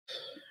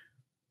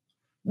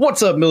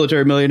What's up,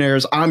 military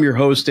millionaires? I'm your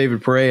host,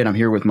 David Pere, and I'm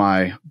here with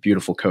my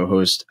beautiful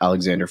co-host,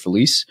 Alexander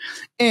Felice,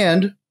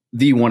 and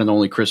the one and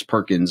only Chris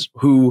Perkins,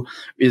 who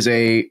is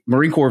a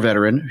Marine Corps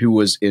veteran who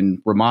was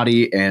in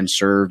Ramadi and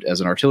served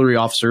as an artillery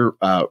officer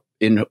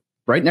in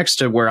right next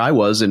to where I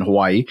was in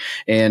Hawaii,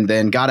 and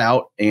then got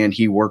out and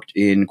he worked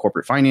in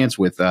corporate finance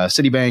with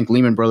Citibank,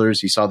 Lehman Brothers.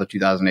 He saw the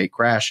 2008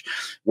 crash,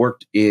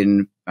 worked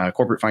in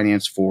corporate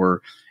finance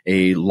for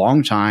a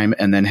long time,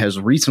 and then has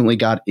recently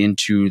got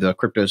into the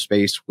crypto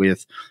space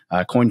with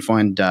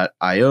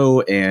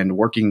CoinFund.io and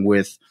working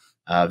with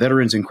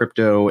veterans in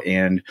crypto.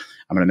 And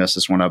I'm going to mess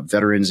this one up,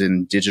 veterans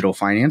in digital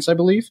finance, I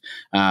believe.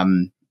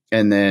 And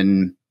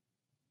then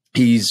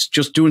he's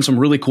just doing some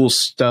really cool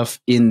stuff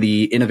in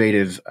the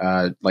innovative,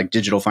 like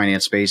digital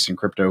finance space and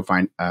crypto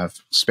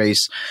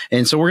space.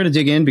 And so we're going to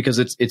dig in because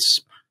it's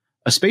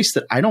a space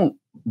that I don't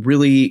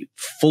really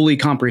fully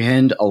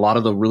comprehend a lot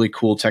of the really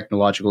cool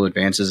technological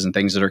advances and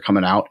things that are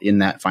coming out in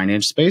that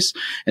finance space.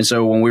 And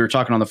so when we were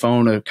talking on the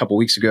phone a couple of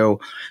weeks ago,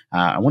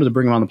 I wanted to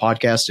bring him on the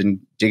podcast and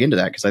dig into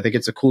that because I think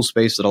it's a cool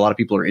space that a lot of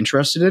people are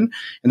interested in.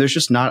 And there's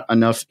just not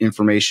enough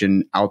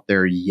information out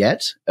there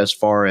yet as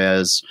far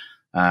as,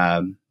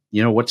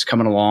 what's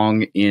coming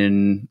along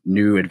in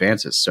new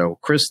advances. So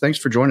Chris, thanks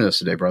for joining us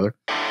today, brother.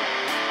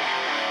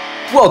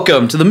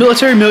 Welcome to the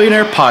Military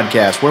Millionaire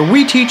Podcast, where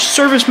we teach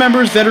service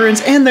members,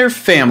 veterans, and their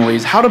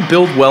families how to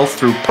build wealth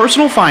through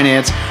personal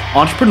finance,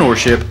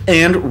 entrepreneurship,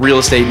 and real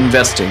estate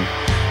investing.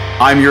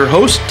 I'm your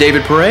host,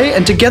 David Pere,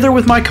 and together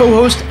with my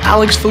co-host,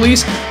 Alex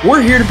Felice,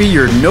 we're here to be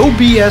your no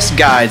BS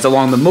guides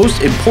along the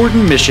most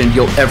important mission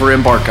you'll ever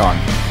embark on,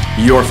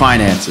 your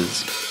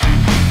finances.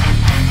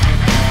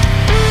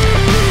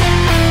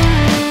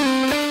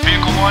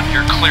 Vehicle 1,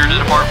 you're clear to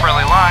depart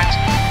friendly lines.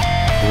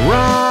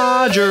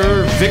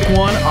 Roger, Vic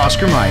 1,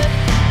 Oscar Mike.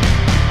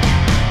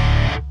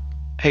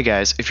 Hey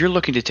guys, if you're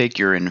looking to take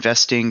your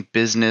investing,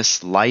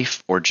 business,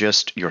 life, or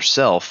just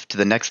yourself to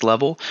the next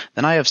level,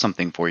 then I have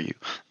something for you.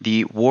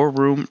 The War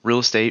Room Real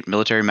Estate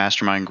Military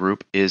Mastermind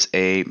Group is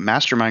a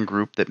mastermind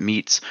group that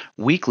meets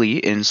weekly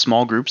in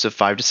small groups of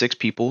 5 to 6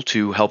 people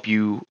to help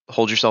you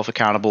hold yourself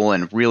accountable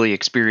and really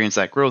experience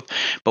that growth.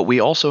 But we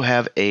also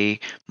have a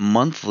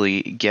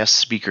monthly guest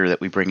speaker that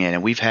we bring in,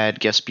 and we've had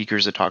guest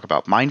speakers that talk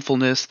about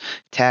mindfulness,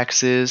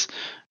 taxes.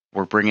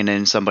 We're bringing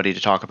in somebody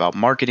to talk about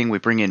marketing. We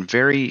bring in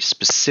very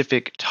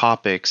specific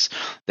topics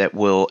that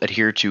will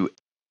adhere to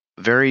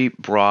very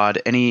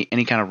broad, any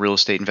kind of real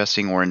estate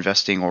investing or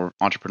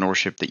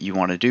entrepreneurship that you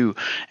want to do,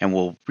 and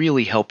will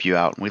really help you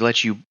out. We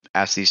let you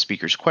ask these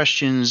speakers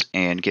questions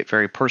and get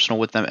very personal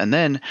with them. And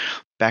then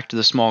back to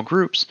the small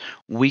groups,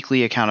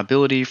 weekly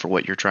accountability for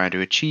what you're trying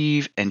to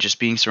achieve, and just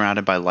being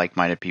surrounded by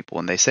like-minded people.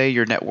 And they say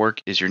your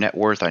network is your net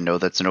worth. I know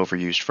that's an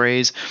overused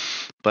phrase,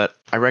 but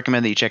I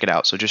recommend that you check it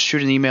out. So just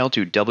shoot an email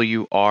to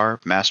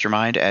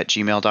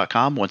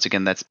wrmastermind@gmail.com. Once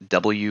again, that's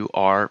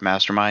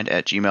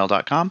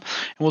wrmastermind@gmail.com, and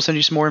we'll send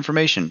you some more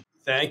information.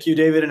 Thank you,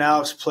 David and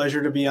Alex.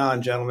 Pleasure to be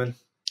on, gentlemen.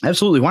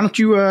 Absolutely. Why don't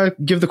you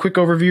give the quick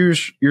overview of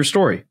your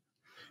story?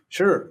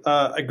 Sure.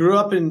 I grew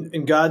up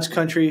in God's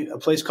country, a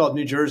place called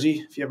New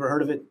Jersey, if you ever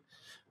heard of it.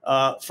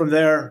 From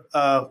there,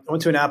 I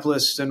went to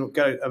Annapolis, then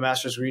got a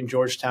master's degree in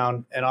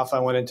Georgetown, and off I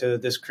went into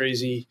this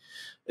crazy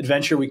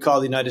adventure we call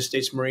the United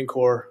States Marine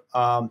Corps,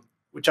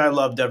 which I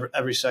loved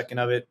every second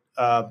of it.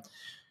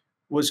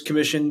 Was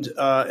commissioned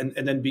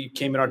and then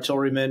became an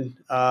artilleryman.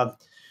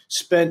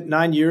 Spent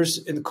 9 years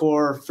in the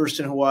Corps,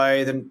 first in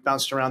Hawaii, then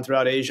bounced around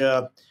throughout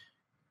Asia.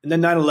 And then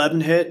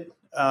 9/11 hit.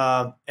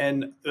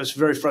 And it was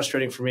very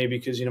frustrating for me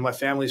because, my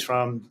family's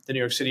from the New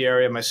York City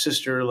area. My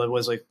sister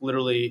was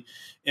literally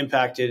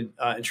impacted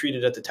and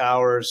treated at the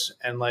towers.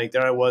 And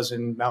there I was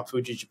in Mount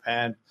Fuji,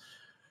 Japan.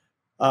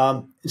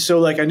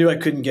 So I knew I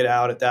couldn't get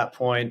out at that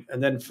point.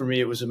 And then for me,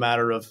 it was a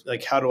matter of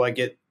how do I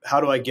get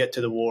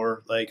to the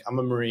war? I'm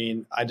a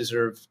Marine. I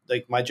deserve,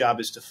 my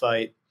job is to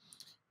fight.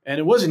 And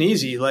it wasn't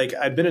easy.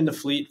 I'd been in the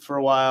fleet for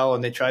a while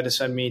and they tried to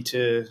send me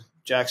to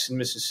Jackson,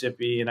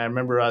 Mississippi. And I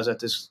remember I was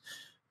at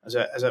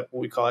what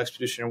we call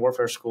expeditionary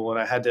warfare school. And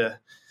I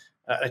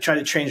tried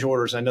to change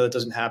orders. I know that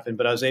doesn't happen,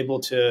 but I was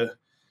able to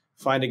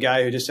find a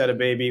guy who just had a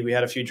baby. We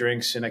had a few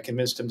drinks and I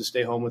convinced him to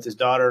stay home with his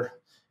daughter.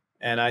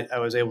 And I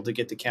was able to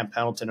get to Camp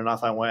Pendleton, and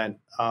off I went.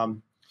 I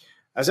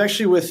was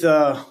actually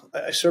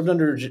I served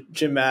under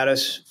Jim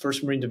Mattis,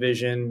 1st Marine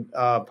Division,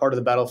 part of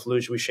the Battle of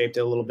Fallujah. We shaped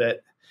it a little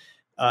bit.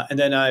 And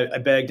then I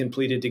begged and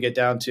pleaded to get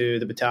down to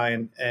the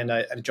battalion, and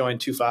I joined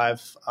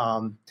 2-5.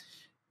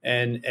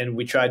 And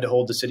we tried to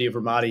hold the city of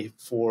Ramadi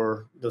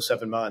for those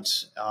 7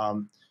 months.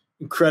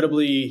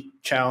 Incredibly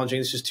challenging.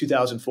 This is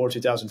 2004,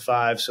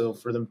 2005. So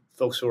for the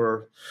folks who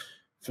are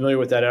familiar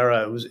with that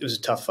era, it was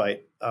a tough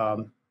fight.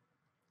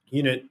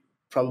 Unit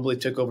probably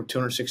took over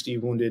 260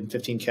 wounded,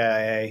 15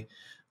 KIA.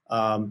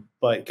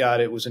 But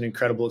God, it was an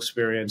incredible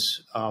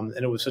experience. And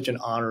it was such an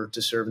honor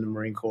to serve in the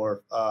Marine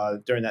Corps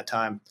during that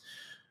time.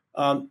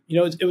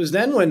 It was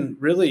then when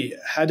really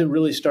had to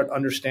really start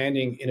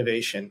understanding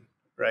innovation,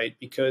 right?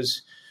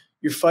 Because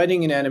you're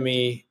fighting an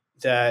enemy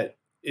that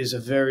is a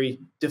very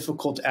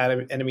difficult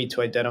enemy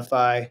to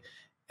identify.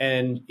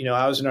 And,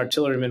 I was an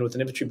artilleryman with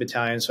an infantry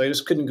battalion, so I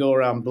just couldn't go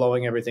around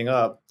blowing everything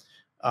up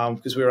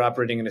because we were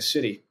operating in a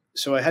city.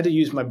 So I had to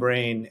use my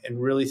brain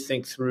and really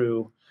think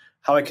through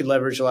how I could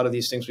leverage a lot of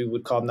these things we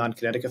would call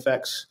non-kinetic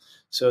effects.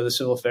 So the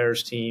civil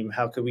affairs team,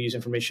 how could we use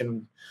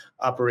information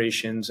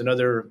operations and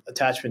other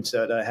attachments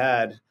that I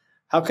had?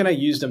 How can I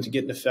use them to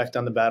get an effect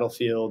on the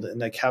battlefield?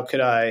 And how could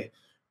I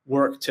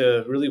work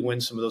to really win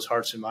some of those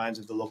hearts and minds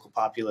of the local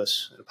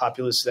populace, the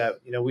populace that,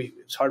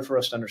 it's hard for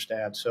us to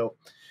understand. So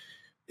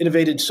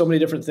innovated so many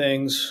different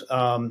things,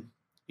 learned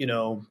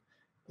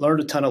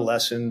a ton of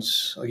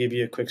lessons. I'll give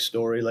you a quick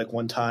story. Like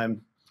one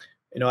time,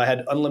 I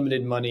had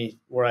unlimited money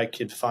where I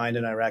could find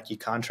an Iraqi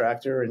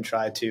contractor and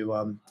try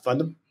to fund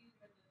them.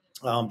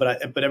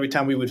 But every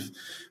time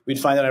we'd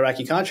find an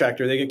Iraqi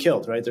contractor, they get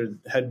killed, right? They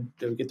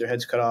would get their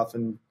heads cut off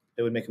and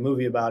they would make a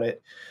movie about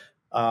it.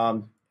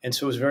 And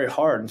so it was very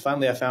hard. And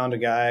finally I found a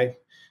guy,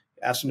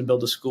 asked him to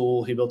build a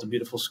school. He built a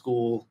beautiful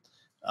school.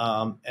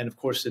 And of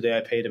course, the day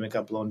I paid him, it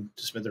got blown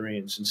to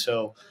smithereens. And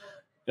so,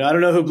 I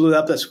don't know who blew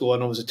up that school. I don't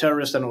know it was a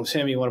terrorist. I don't know it was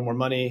him. He wanted more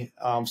money.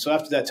 So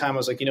after that time, I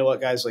was like, you know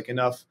what, guys, like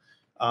enough.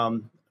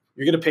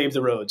 You're going to pave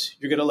the roads.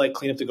 You're going to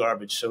clean up the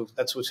garbage. So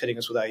that's what's hitting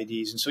us with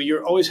IEDs. And so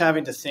you're always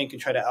having to think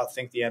and try to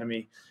outthink the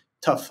enemy.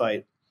 Tough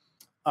fight.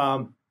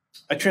 I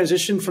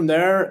transitioned from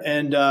there,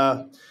 and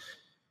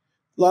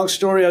long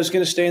story, I was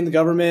going to stay in the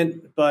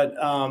government, but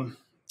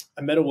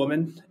I met a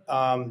woman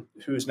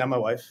who is now my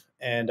wife,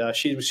 and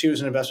she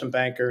was an investment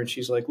banker, and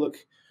she's like, look,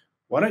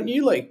 why don't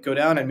you go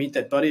down and meet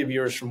that buddy of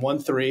yours from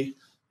 1-3?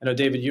 I know,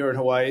 David, you were in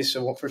Hawaii,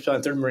 so first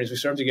time 3rd Marines, we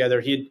served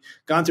together. He had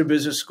gone through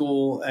business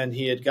school, and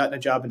he had gotten a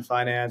job in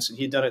finance, and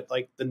he'd done it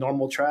like the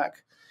normal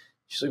track.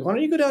 She's like, why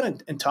don't you go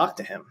down and talk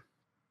to him?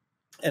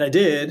 And I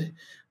did.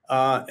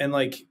 And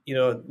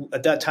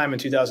at that time in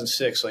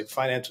 2006,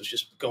 finance was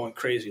just going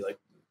crazy.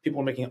 People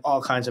were making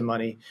all kinds of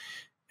money.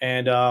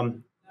 And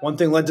one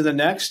thing led to the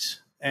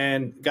next,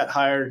 and got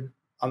hired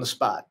on the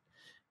spot.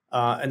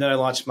 And then I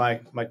launched my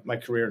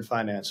career in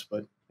finance.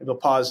 But maybe I'll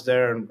pause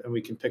there, and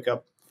we can pick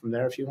up from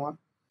there if you want.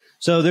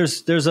 So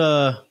there's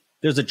a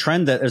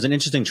trend there's an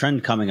interesting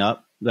trend coming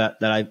up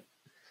that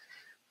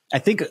I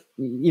think,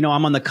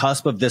 I'm on the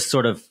cusp of this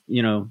sort of,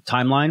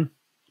 timeline,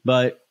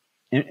 but,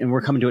 and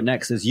we're coming to it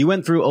next, is you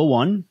went through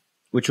 01,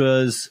 which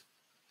was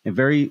a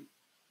very,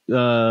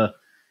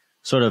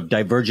 sort of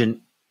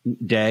divergent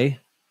day,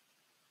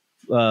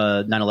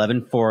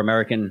 9/11 for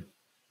Americans.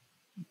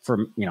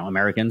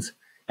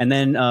 And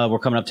then, we're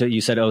coming up to, you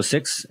said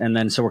 06. And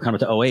then, so we're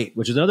coming up to 08,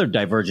 which is another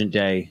divergent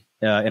day,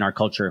 in our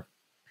culture.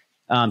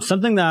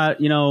 Something that,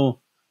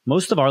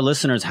 most of our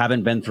listeners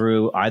haven't been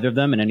through either of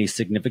them in any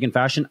significant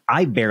fashion.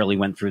 I barely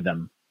went through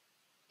them,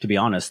 to be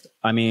honest.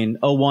 I mean,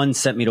 01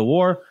 sent me to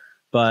war,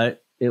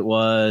 but I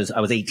was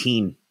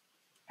 18.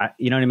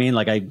 You know what I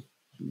mean?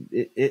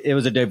 It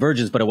was a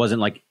divergence, but it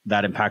wasn't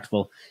that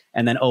impactful.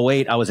 And then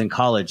 08, I was in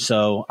college.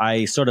 So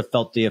I sort of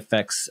felt the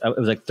effects. It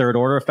was third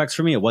order effects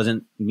for me. It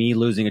wasn't me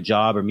losing a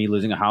job or me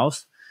losing a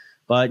house,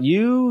 but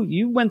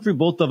you went through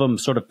both of them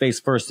sort of face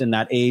first in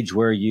that age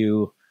where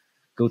you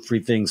go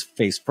through things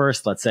face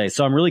first, let's say.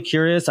 So I'm really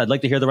curious. I'd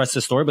like to hear the rest of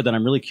the story, but then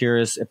I'm really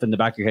curious if in the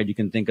back of your head you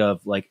can think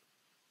of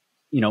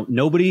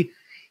nobody.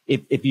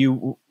 If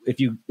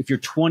you're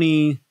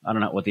 20, I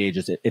don't know what the age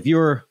is. If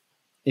you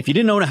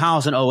didn't own a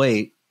house in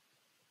 08,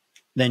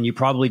 then you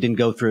probably didn't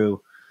go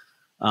through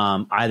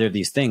either of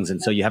these things,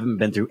 and so you haven't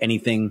been through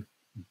anything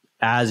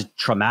as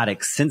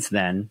traumatic since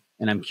then.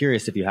 And I'm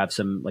curious if you have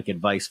some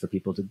advice for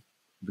people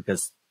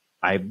because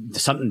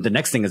the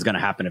next thing is going to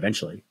happen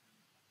eventually.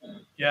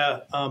 Yeah,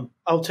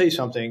 I'll tell you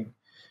something,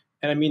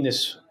 and I mean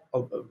this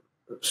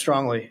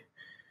strongly.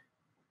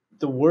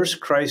 The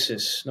worst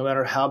crisis, no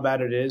matter how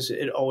bad it is,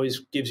 it always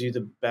gives you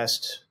the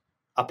best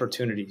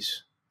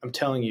opportunities. I'm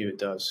telling you, it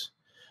does.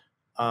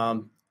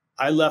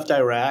 I left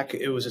Iraq.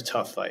 It was a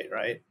tough fight,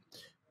 right?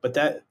 But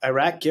that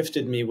Iraq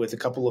gifted me with a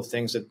couple of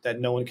things that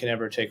no one can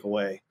ever take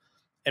away.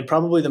 And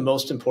probably the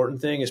most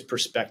important thing is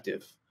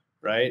perspective,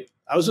 right?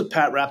 I was with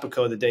Pat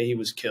Rapico the day he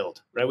was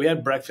killed, right? We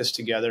had breakfast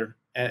together.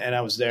 And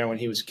I was there when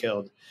he was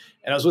killed,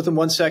 and I was with him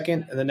 1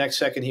 second, and the next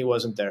second he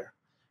wasn't there.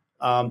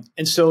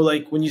 And so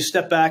when you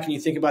step back and you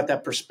think about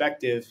that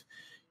perspective,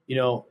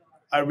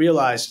 I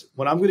realized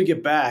when I'm going to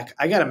get back,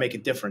 I got to make a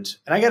difference,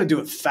 and I got to do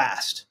it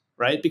fast,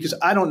 right? Because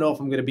I don't know if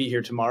I'm going to be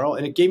here tomorrow.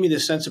 And it gave me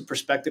this sense of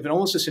perspective and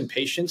almost this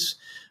impatience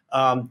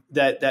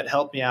that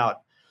helped me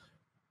out.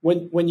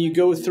 When you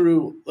go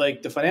through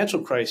the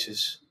financial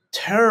crisis,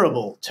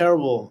 terrible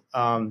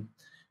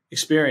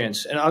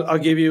experience. And I'll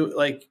give you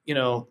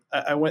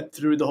I went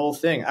through the whole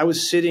thing. I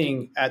was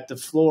sitting at the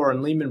floor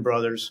in Lehman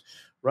Brothers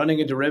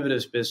running a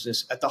derivatives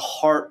business at the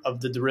heart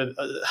of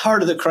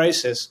the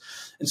crisis.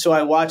 And so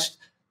I watched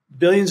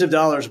billions of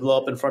dollars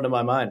blow up in front of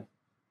my mind.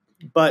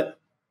 But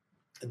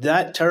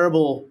that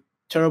terrible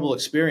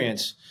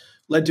experience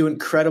led to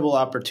incredible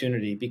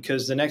opportunity,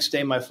 because the next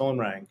day my phone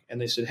rang and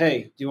they said,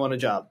 hey, do you want a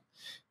job?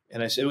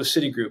 And I said, it was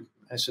Citigroup.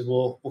 I said,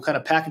 well, what kind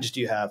of package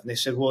do you have? And they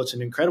said, well, it's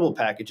an incredible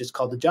package. It's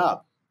called The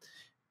Job.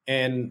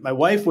 And my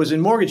wife was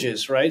in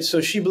mortgages, right?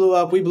 So she blew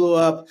up, we blew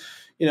up.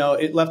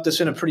 it left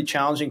us in a pretty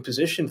challenging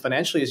position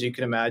financially, as you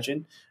can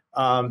imagine.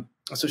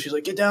 So she's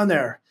like, get down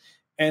there.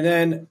 And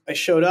then I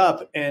showed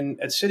up, and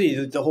at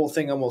Citi, the whole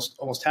thing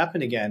almost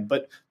happened again.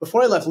 But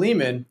before I left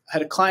Lehman, I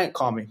had a client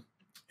call me,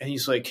 and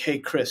he's like, hey,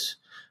 Chris,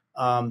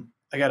 I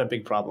got a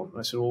big problem.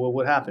 I said, well,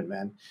 what happened,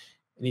 man?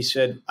 And he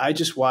said, I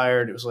just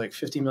wired, it was like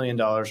 $50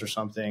 million or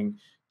something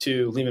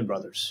to Lehman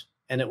Brothers,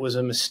 and it was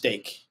a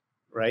mistake,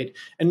 right?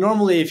 And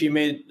normally if you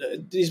made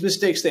these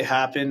mistakes, they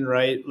happen,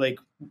 right? Like,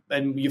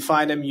 and you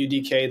find them, you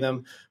decay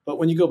them. But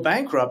when you go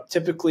bankrupt,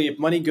 typically if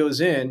money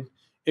goes in,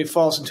 it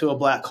falls into a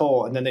black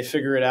hole, and then they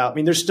figure it out. I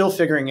mean, they're still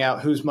figuring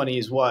out whose money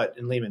is what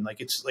in Lehman.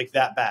 Like, it's like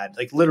that bad.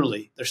 Like,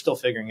 literally, they're still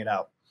figuring it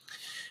out.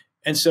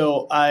 And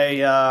so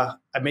I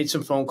made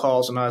some phone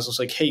calls, and I was just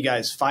like, hey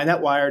guys, find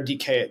that wire,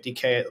 decay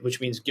it, which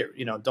means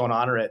don't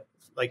honor it,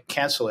 like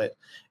cancel it.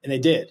 And they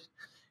did.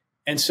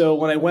 And so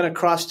when I went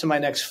across to my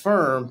next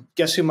firm,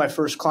 guess who my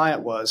first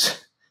client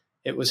was?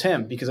 It was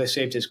him, because I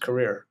saved his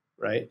career,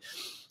 right?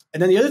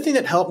 And then the other thing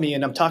that helped me,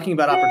 and I'm talking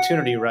about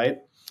opportunity, right?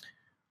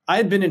 I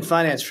had been in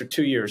finance for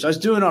 2 years. I was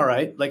doing all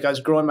right. Like, I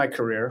was growing my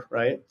career,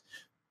 right?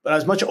 But I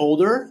was much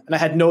older, and I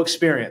had no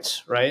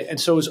experience, right? And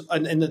so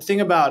and the thing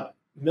about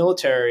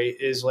military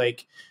is,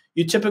 like,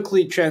 you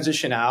typically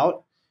transition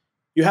out.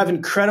 You have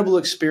incredible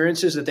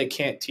experiences that they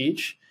can't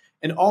teach.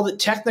 And all the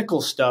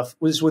technical stuff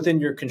was within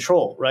your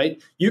control, right?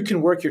 You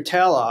can work your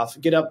tail off,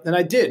 get up. And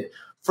I did.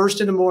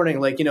 First in the morning,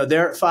 like,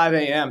 there at 5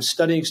 a.m.,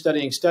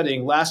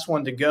 studying, last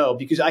one to go,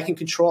 because I can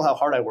control how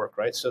hard I work,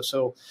 right?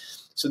 So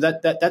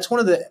that's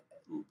one of the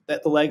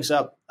legs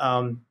up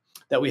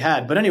that we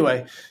had. But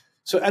anyway,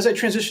 so as I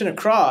transitioned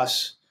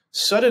across,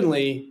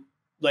 suddenly,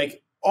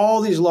 like,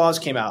 all these laws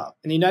came out.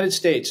 In the United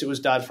States, it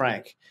was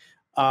Dodd-Frank.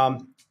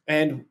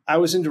 And I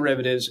was in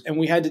derivatives, and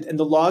and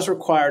the laws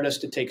required us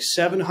to take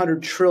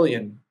 $700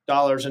 trillion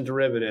in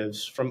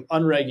derivatives from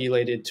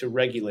unregulated to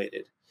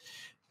regulated.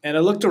 And I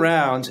looked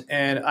around,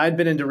 and I'd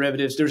been in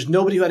derivatives. There's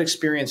nobody who had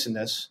experience in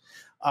this.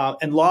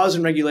 And laws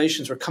and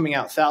regulations were coming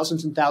out,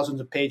 thousands and thousands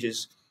of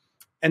pages.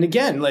 And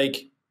again,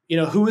 like,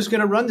 who is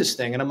going to run this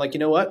thing? And I'm like, you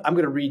know what? I'm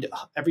going to read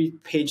every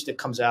page that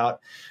comes out.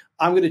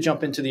 I'm going to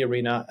jump into the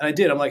arena. And I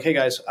did. I'm like, hey,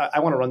 guys, I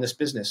want to run this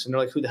business. And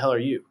they're like, who the hell are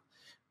you?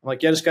 I'm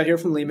like, yeah, I just got here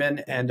from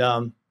Lehman. And,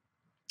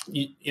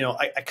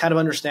 I kind of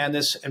understand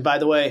this. And by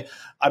the way,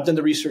 I've done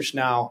the research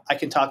now. I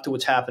can talk to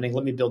what's happening.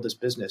 Let me build this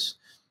business.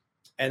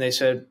 And they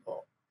said,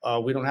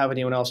 we don't have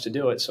anyone else to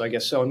do it. So I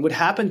guess so. And what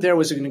happened there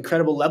was an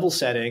incredible level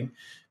setting,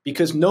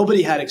 because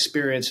nobody had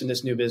experience in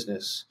this new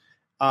business.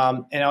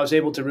 And I was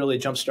able to really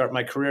jumpstart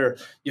my career.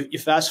 You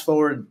fast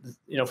forward,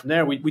 from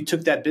there, we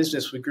took that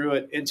business, we grew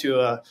it into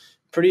a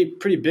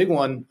pretty big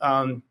one,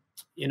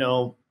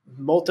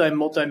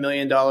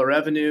 multi-million-dollar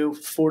revenue,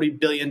 $40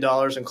 billion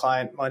in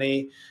client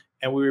money.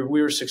 And we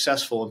were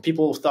successful, and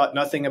people thought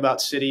nothing about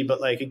Citi. But,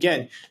 like,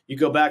 again, you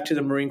go back to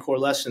the Marine Corps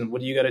lesson.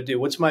 What do you got to do?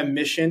 What's my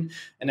mission?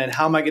 And then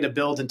how am I going to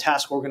build and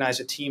task organize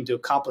a team to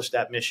accomplish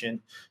that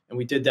mission? And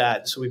we did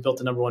that. So we built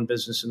the #1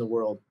 business in the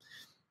world.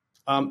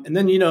 And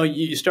then,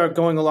 you start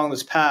going along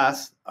this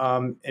path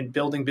and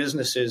building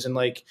businesses, and,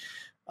 like,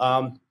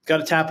 got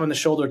a tap on the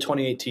shoulder in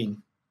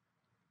 2018.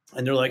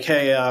 And they're like,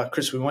 hey,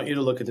 Chris, we want you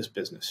to look at this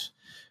business.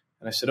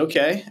 And I said,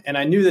 okay. And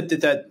I knew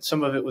that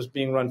some of it was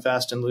being run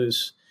fast and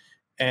loose.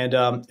 And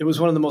it was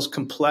one of the most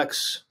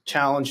complex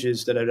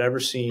challenges that I'd ever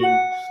seen.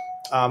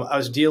 I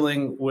was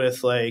dealing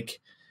with,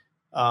 like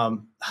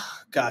 5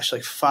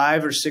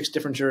 or 6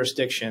 different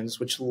jurisdictions,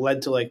 which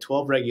led to like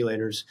 12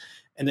 regulators.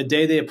 And the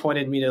day they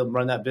appointed me to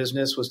run that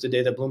business was the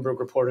day that Bloomberg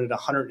reported a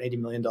 $180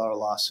 million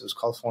loss. It was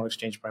called foreign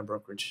exchange prime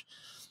brokerage.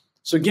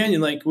 So again,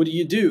 you're like, what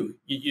do?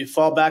 You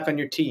fall back on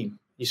your team.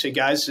 You say,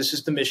 guys, this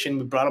is the mission.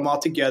 We brought them all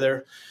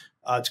together.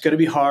 It's going to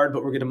be hard,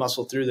 but we're going to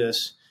muscle through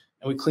this.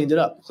 And we cleaned it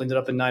up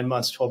in 9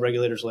 months, 12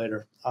 regulators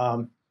later.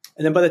 And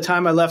then by the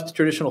time I left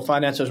traditional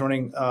finance, I was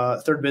running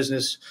a third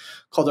business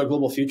called our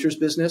global futures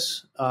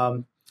business.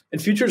 And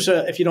futures,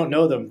 if you don't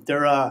know them,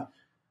 they're a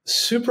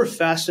super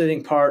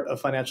fascinating part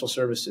of financial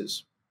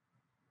services.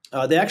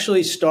 They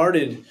actually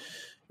started,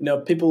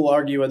 people will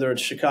argue whether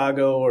it's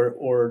Chicago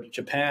or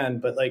Japan,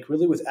 but like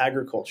really with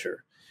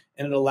agriculture.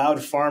 And it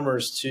allowed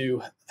farmers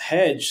to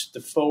hedge the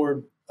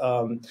forward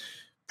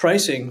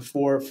pricing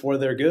for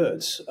their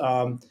goods.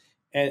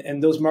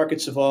 And those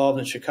markets evolved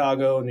in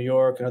Chicago, New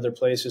York, and other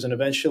places. And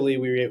eventually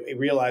we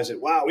realized that,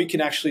 wow, we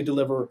can actually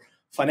deliver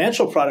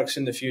financial products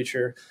in the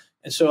future.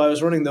 And so I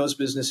was running those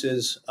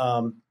businesses.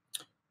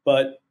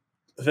 But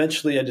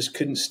eventually I just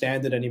couldn't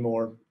stand it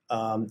anymore.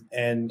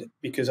 And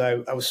because I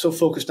was so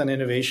focused on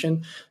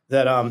innovation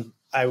that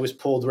I was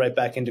pulled right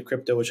back into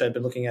crypto, which I'd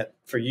been looking at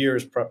for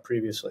years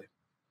previously.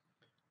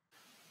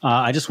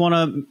 I just want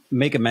to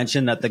make a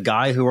mention that the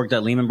guy who worked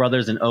at Lehman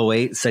Brothers in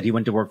 2008 said he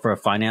went to work for a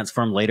finance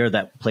firm later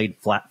that played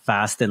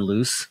fast and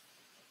loose.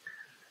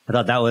 I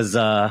thought that was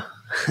that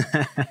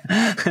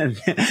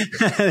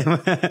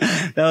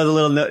was a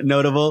little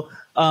notable.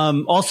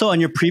 Also, on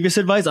your previous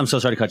advice, I'm so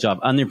sorry to cut you off.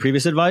 On your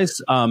previous advice,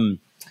 a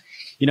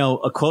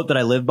quote that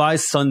I live by,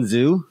 Sun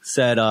Tzu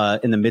said,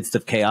 "In the midst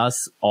of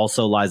chaos,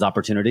 also lies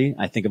opportunity."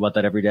 I think about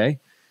that every day.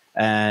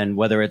 And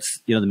whether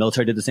it's, the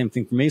military did the same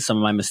thing for me, some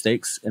of my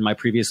mistakes in my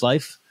previous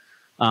life,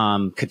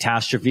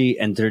 catastrophe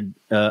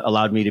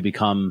allowed me to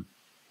become,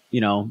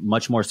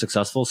 much more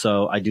successful.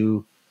 So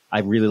I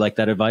really like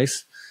that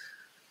advice,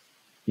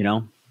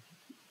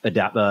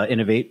 adapt,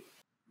 innovate.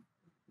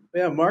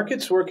 Yeah.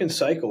 Markets work in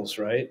cycles,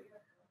 right?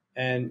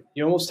 And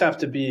you almost have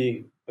to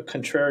be a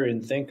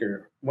contrarian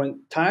thinker.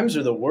 When times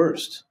are the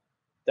worst,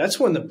 that's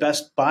when the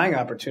best buying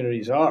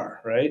opportunities are,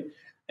 right?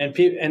 And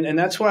and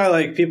that's why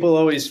like people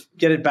always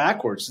get it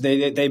backwards.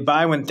 They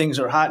buy when things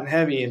are hot and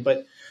heavy,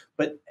 but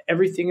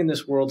everything in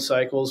this world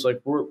cycles.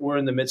 Like we're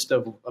in the midst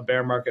of a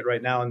bear market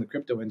right now in the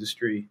crypto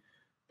industry,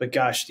 but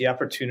gosh, the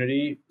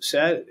opportunity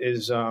set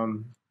is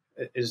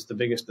the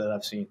biggest that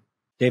I've seen.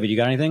 David, you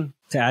got anything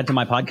to add to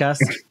my podcast?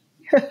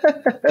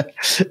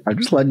 I'm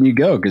just letting you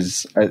go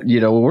because,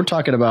 when we're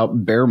talking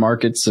about bear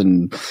markets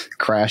and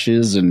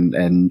crashes and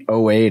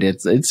 2008,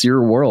 it's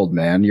your world,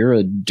 man. You're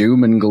a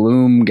doom and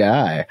gloom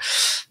guy.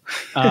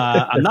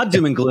 I'm not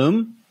doom and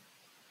gloom.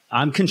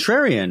 I'm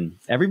contrarian.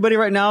 Everybody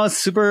right now is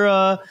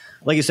super,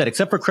 like you said,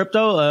 except for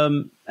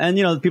crypto.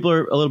 And, people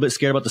are a little bit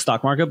scared about the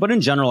stock market. But in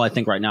general, I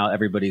think right now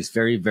everybody's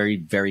very, very,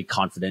 very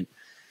confident,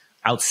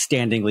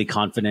 outstandingly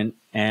confident.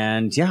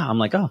 And yeah, I'm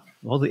like, oh,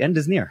 well, the end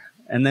is near.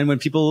 And then when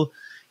people...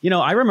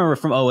 I remember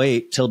from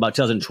 2008 till about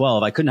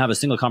 2012, I couldn't have a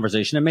single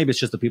conversation, and maybe it's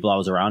just the people I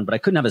was around, but I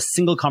couldn't have a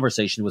single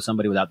conversation with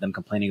somebody without them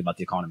complaining about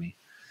the economy.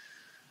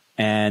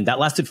 And that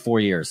lasted 4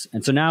 years.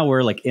 And so now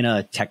we're like in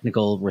a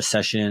technical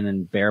recession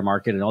and bear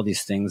market and all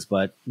these things,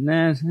 but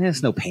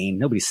there's no pain.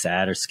 Nobody's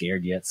sad or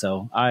scared yet.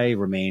 So I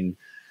remain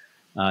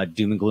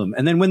doom and gloom.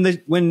 And then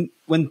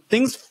when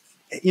things,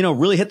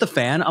 really hit the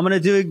fan, I'm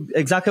going to do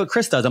exactly what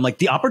Chris does. I'm like,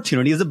 the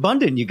opportunity is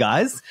abundant, you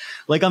guys.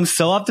 Like, I'm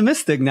so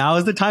optimistic. Now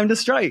is the time to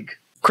strike.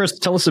 Chris,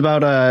 tell us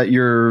about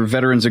your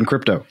veterans in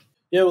crypto.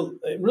 Yeah, well,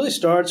 it really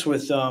starts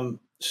with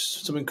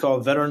something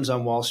called Veterans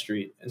on Wall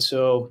Street. And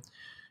so,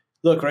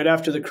 look, right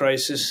after the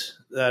crisis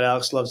that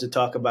Alex loves to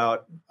talk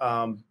about,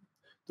 the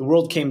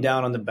world came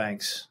down on the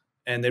banks,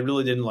 and they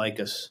really didn't like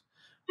us.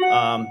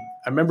 I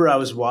remember I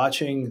was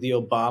watching the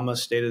Obama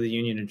State of the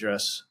Union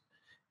address,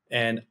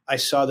 and I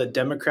saw that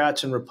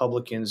Democrats and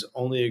Republicans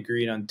only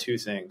agreed on two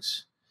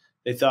things.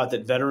 They thought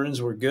that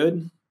veterans were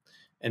good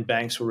and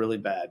banks were really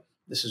bad.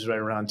 This is right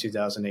around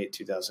 2008,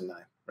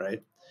 2009,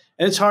 right?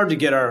 And it's hard to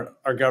get our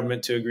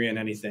government to agree on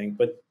anything,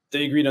 but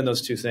they agreed on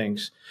those two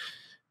things.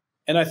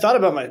 And I thought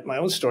about my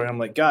own story. I'm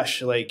like,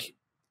 gosh, like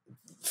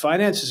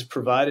finance has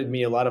provided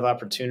me a lot of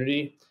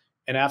opportunity.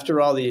 And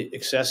after all the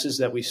excesses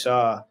that we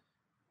saw,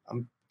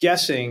 I'm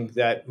guessing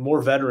that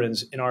more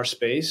veterans in our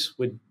space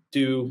would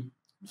do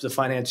the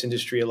finance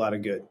industry a lot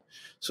of good.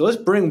 So let's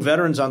bring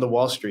veterans onto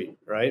Wall Street,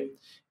 right?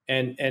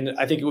 And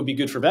I think it would be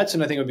good for vets,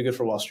 and I think it would be good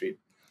for Wall Street.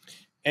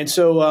 And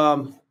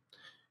so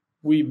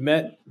we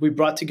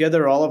brought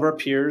together all of our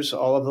peers,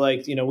 all of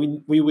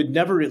we would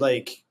never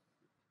like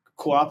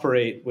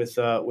cooperate with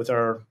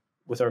our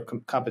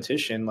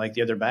competition like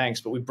the other banks,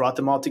 but we brought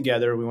them all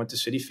together. We went to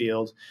Citi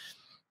Field.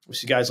 We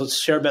said, guys,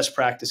 let's share best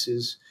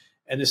practices.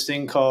 And this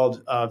thing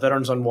called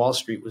Veterans on Wall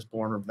Street was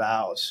born, or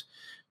VOWS.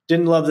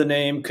 Didn't love the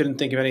name, couldn't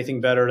think of anything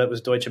better. That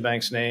was Deutsche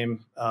Bank's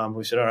name.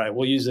 We said, all right,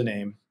 we'll use the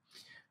name.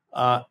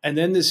 And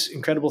then this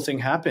incredible thing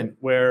happened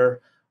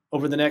where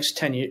over the next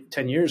 10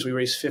 years, we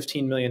raised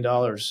 $15 million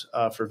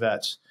for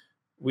vets.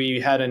 We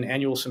had an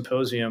annual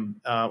symposium.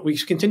 We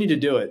continue to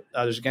do it.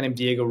 There's a guy named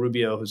Diego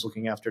Rubio who's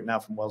looking after it now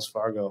from Wells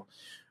Fargo.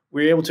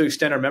 We were able to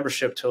extend our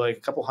membership to like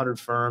a couple hundred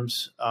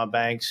firms,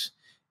 banks,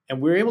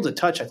 and we were able to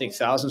touch, I think,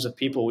 thousands of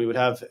people. We would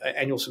have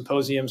annual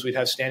symposiums. We'd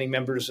have standing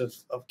members of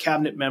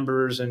cabinet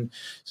members and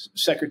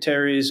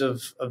secretaries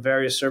of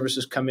various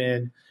services come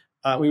in.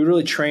 We would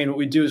really train. What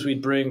we do is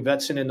we'd bring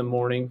vets in the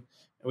morning,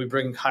 and we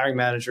bring hiring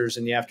managers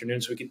in the afternoon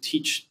so we could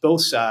teach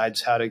both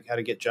sides how to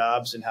get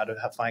jobs and how to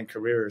find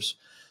careers.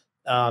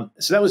 So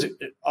that was an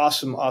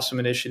awesome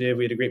initiative.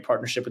 We had a great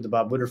partnership with the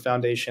Bob Woodward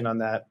Foundation on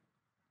that.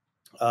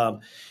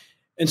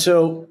 And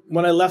so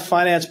when I left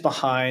finance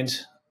behind,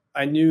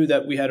 I knew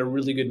that we had a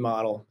really good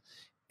model.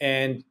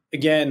 And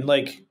again,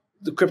 like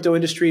the crypto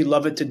industry,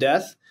 love it to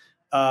death.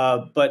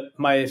 But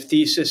my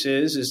thesis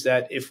is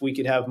that if we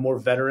could have more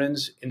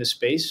veterans in the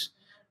space,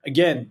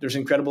 again, there's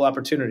incredible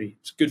opportunity.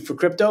 It's good for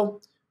crypto.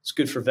 It's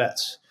good for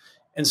vets.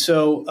 And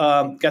so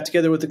got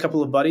together with a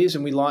couple of buddies,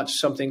 and we launched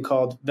something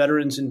called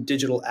Veterans in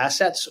Digital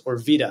Assets, or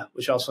VITA,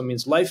 which also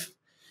means life.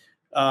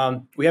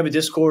 We have a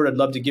Discord. I'd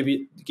love to give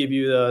you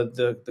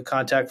the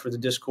contact for the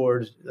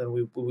Discord.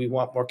 We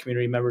want more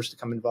community members to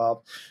come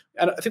involved.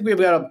 And I think we've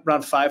got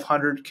around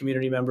 500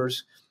 community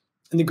members.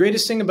 And the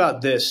greatest thing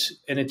about this,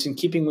 and it's in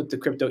keeping with the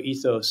crypto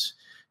ethos,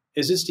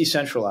 is it's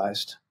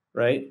decentralized,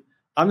 right?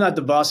 I'm not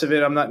the boss of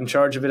it. I'm not in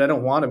charge of it. I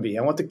don't want to be.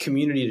 I want the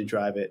community to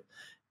drive it.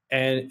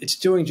 And it's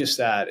doing just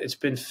that. It's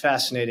been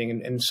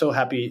fascinating and so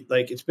happy.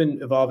 Like it's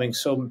been evolving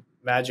so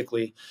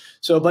magically.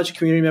 So a bunch of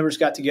community members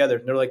got together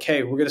and they're like,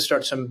 hey, we're going to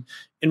start some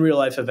in real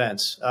life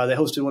events. They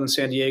hosted one in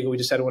San Diego. We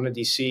just had one in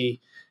DC.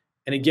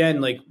 And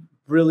again, like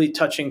really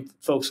touching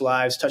folks'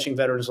 lives, touching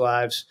veterans'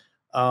 lives.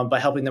 by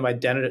helping them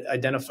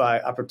identify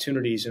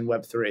opportunities in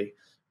Web3,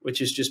 which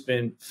has just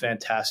been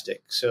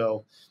fantastic.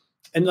 So,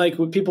 and like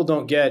what people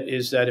don't get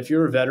is that if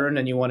you're a veteran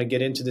and you want to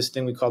get into this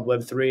thing we call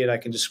Web3, and I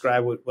can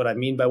describe what I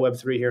mean by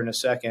Web3 here in a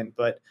second,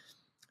 but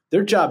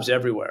there are jobs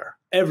everywhere,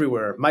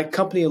 everywhere. My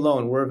company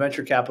alone, we're a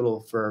venture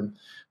capital firm.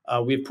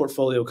 We have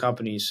portfolio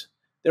companies.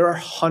 There are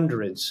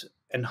hundreds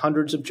and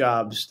hundreds of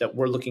jobs that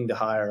we're looking to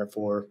hire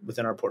for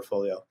within our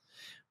portfolio.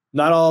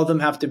 Not all of them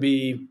have to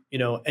be,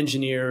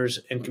 engineers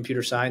and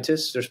computer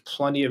scientists. There's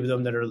plenty of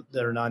them that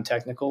are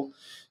non-technical.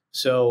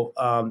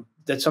 So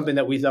that's something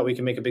that we thought we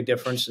can make a big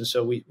difference. And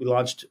so we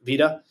launched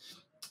Vita.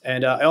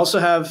 And I also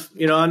have,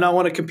 I don't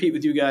want to compete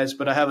with you guys,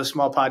 but I have a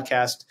small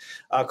podcast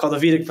called the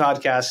Vita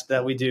Podcast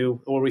that we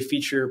do, where we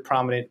feature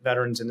prominent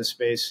veterans in the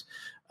space,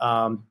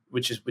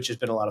 which has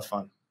been a lot of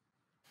fun.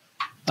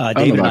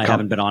 David and I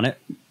haven't been on it.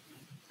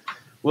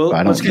 Well,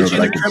 let's get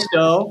you into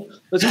crypto.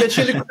 Let's get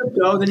you into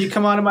crypto. Then you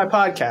come on to my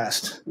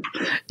podcast.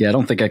 Yeah, I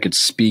don't think I could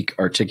speak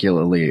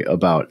articulately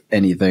about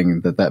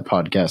anything that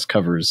podcast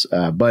covers.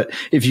 But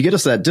if you get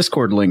us that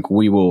Discord link,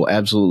 we will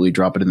absolutely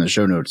drop it in the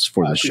show notes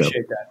for the show.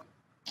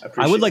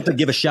 I would like to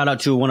give a shout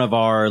out to one of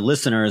our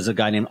listeners, a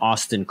guy named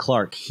Austin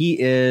Clark. He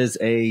is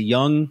a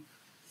young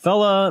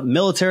fella,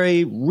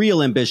 military,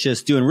 real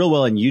ambitious, doing real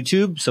well on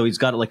YouTube. So he's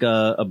got like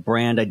a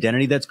brand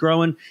identity that's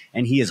growing,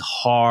 and he is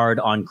hard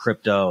on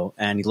crypto,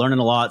 and he's learning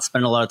a lot,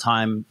 spending a lot of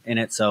time in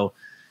it. So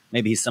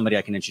maybe he's somebody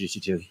I can introduce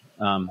you to.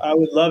 I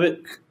would love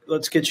it.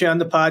 Let's get you on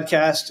the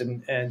podcast,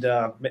 and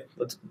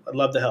I'd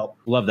love to help.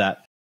 Love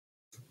that.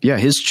 Yeah,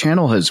 his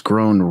channel has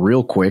grown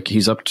real quick.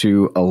 He's up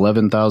to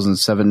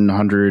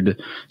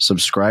 11,700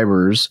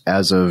 subscribers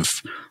as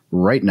of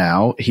right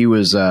now. He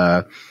was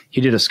he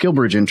did a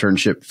SkillBridge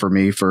internship for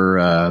me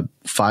for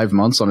 5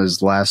 months on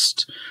his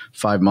last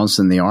 5 months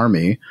in the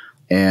Army.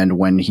 And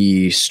when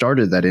he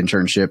started that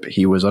internship,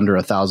 he was under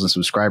 1,000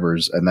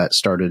 subscribers, and that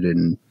started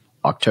in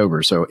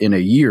October. So in a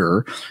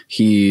year,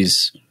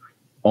 he's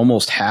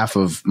almost half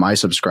of my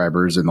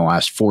subscribers in the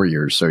last 4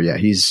 years. So yeah,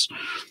 he's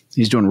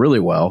doing really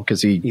well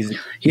because he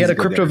had a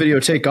crypto video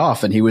take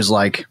off, and he was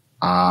like,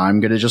 I'm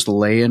going to just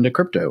lay into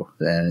crypto,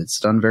 and it's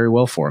done very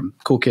well for him.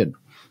 Cool kid.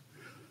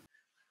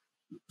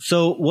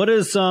 So what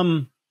is,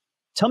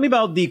 tell me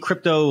about the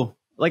crypto,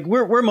 like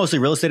we're mostly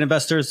real estate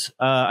investors.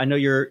 I know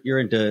you're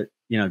into,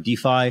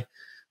 DeFi,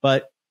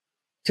 but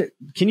do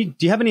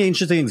you have any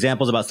interesting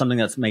examples about something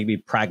that's maybe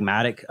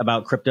pragmatic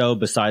about crypto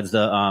besides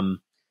the,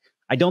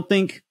 I don't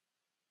think,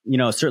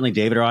 certainly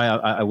David or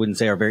I wouldn't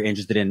say are very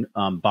interested in,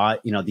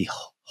 the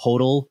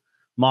HODL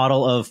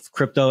model of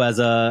crypto as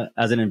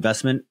an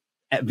investment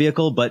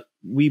vehicle, but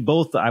we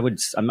both,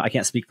 I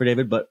can't speak for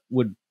David, but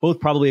would both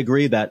probably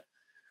agree that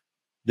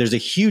there's a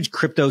huge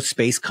crypto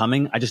space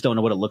coming. I just don't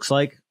know what it looks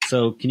like.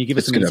 So can you give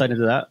us some insight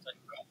into that?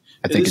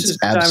 I think it's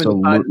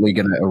absolutely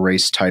going to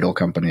erase title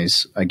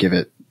companies. I give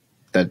it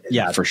that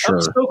for sure.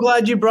 I'm so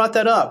glad you brought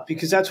that up,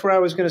 because that's where I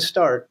was going to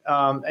start.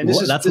 And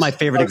that's my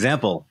favorite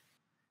example.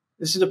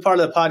 This is the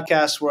part of the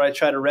podcast where I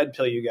try to red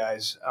pill you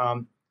guys.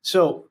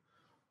 So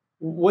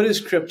what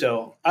is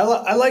crypto?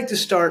 I like to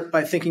start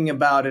by thinking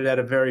about it at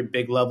a very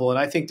big level. And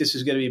I think this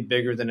is going to be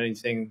bigger than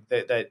anything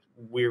that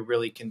we're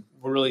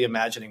really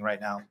imagining right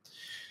now.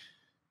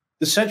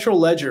 The central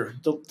ledger,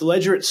 the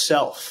ledger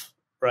itself,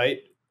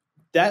 right?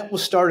 That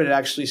was started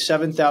actually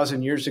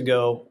 7,000 years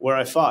ago where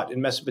I fought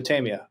in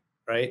Mesopotamia,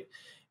 right?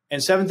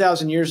 And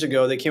 7,000 years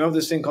ago, they came up with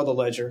this thing called the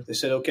ledger. They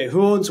said, okay,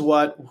 who owns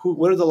what?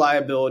 What are the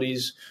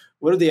liabilities?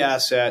 What are the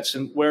assets?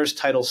 And where does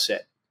title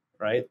sit,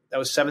 right? That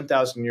was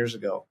 7,000 years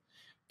ago.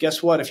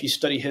 Guess what? If you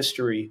study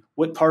history,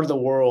 what part of the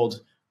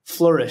world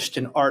flourished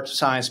in art,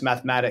 science,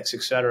 mathematics,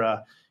 et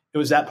cetera? It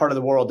was that part of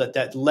the world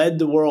that led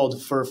the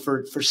world for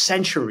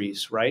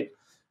centuries, right?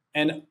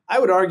 And I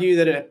would argue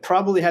that it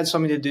probably had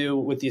something to do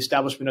with the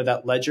establishment of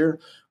that ledger,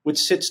 which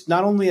sits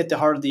not only at the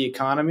heart of the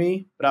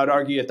economy, but I would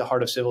argue at the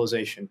heart of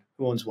civilization.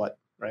 Who owns what,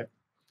 right?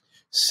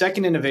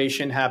 Second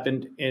innovation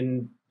happened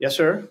yes,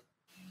 sir?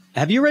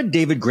 Have you read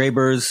David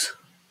Graeber's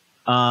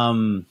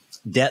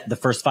Debt, the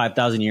First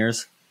 5,000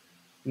 Years?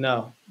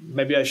 No,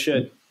 maybe I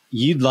should.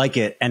 You'd like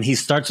it. And he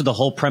starts with the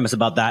whole premise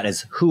about that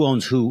is who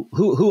owns who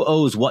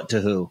owes what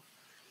to who.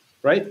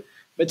 Right?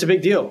 It's a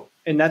big deal.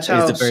 And that's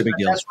how it's a very big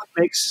deal. That's what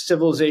makes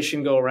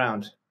civilization go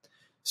around.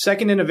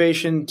 Second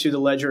innovation to the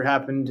ledger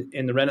happened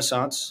in the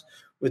Renaissance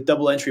with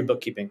double entry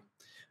bookkeeping.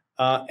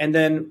 And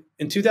then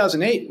in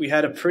 2008, we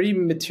had a pretty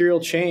material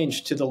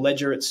change to the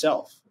ledger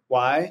itself.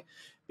 Why?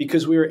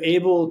 Because we were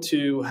able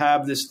to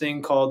have this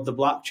thing called the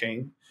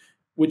blockchain,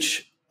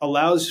 which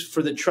allows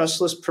for the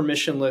trustless,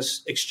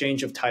 permissionless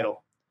exchange of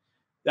title.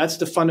 That's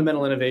the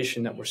fundamental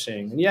innovation that we're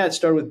seeing. And yeah, it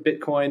started with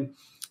Bitcoin.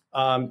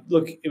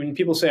 Look, when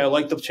people say I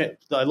like the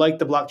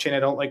blockchain, I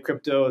don't like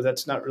crypto,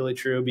 that's not really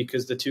true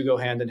because the two go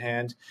hand in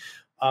hand.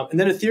 And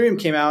then Ethereum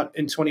came out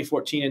in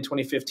 2014 and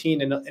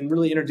 2015 and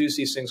really introduced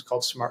these things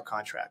called smart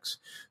contracts.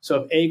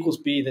 So if A equals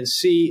B, then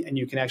C, and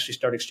you can actually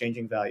start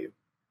exchanging value.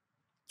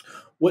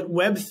 What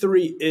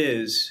Web3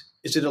 is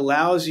it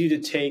allows you to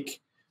take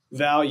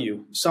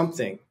value,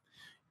 something,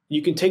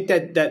 You can take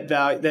that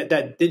value,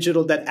 that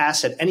digital, that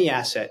asset, any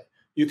asset,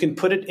 you can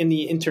put it in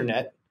the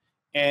internet,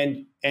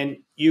 and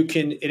you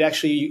can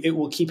it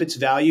will keep its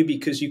value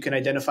because you can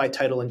identify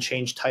title and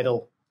change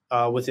title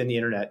within the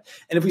internet.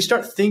 And if we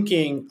start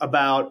thinking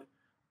about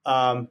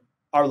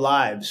our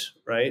lives,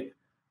 right?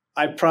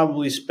 I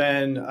probably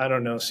spend, I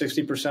don't know,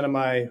 60% of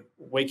my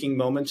waking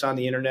moments on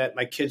the internet.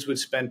 My kids would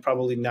spend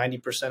probably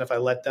 90% if I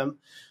let them.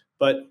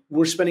 But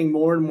we're spending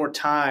more and more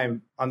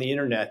time on the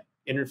internet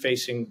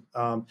interfacing.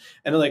 And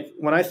like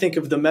when I think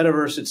of the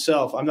metaverse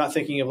itself, I'm not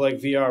thinking of like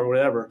VR or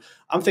whatever.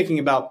 I'm thinking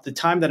about the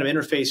time that I'm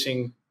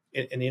interfacing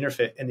in the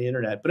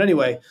internet. But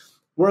anyway,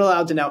 we're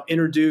allowed to now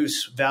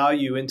introduce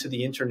value into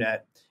the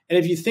internet. And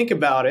if you think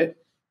about it,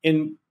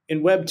 in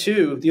Web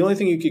 2, the only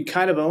thing you could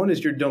kind of own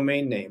is your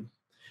domain name.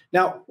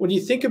 Now, when you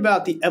think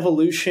about the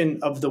evolution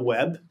of the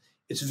web,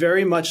 it's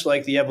very much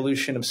like the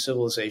evolution of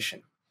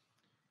civilization.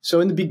 So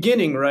in the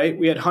beginning, right,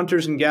 we had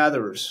hunters and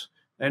gatherers.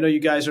 I know you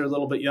guys are a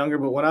little bit younger,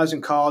 but when I was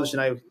in college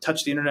and I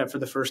touched the internet for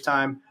the first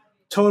time,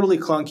 totally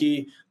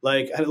clunky.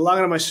 Like I had to log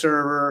on my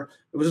server.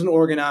 It wasn't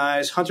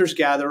organized. Hunters,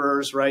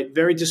 gatherers, right?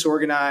 Very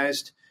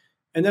disorganized.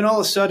 And then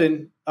all of a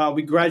sudden,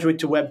 we graduate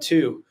to Web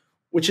 2,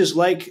 which is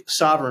like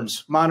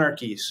sovereigns,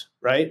 monarchies,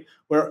 right?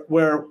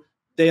 Where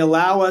they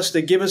allow us,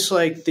 they give us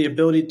like the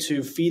ability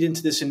to feed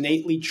into this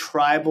innately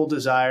tribal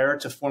desire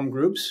to form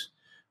groups.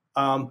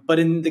 But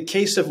in the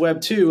case of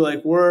Web 2,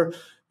 like we're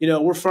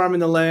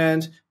farming the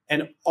land,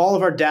 and all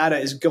of our data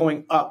is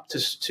going up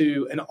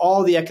to and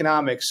all the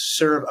economics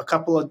serve a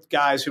couple of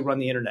guys who run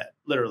the internet,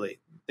 literally.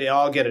 They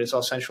all get it. It's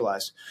all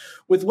centralized.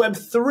 With Web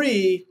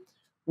 3,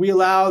 we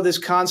allow this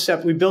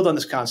concept, we build on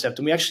this concept,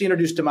 and we actually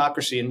introduce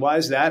democracy. And why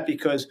is that?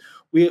 Because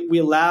we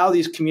allow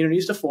these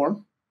communities to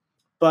form,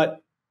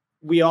 but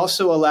we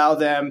also allow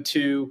them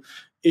to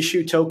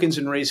issue tokens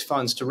and raise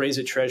funds to raise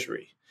a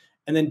treasury.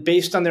 And then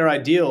based on their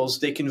ideals,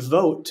 they can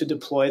vote to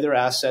deploy their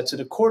assets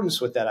in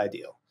accordance with that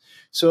ideal.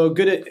 So a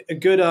good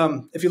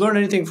if you learn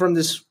anything from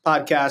this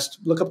podcast,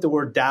 look up the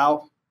word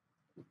DAO,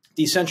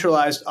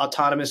 decentralized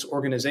autonomous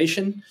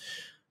organization.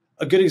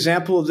 A good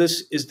example of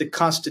this is the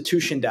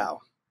Constitution DAO.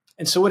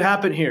 And so what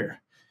happened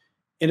here?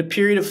 In a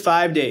period of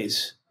 5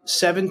 days,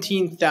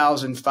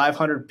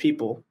 17,500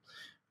 people.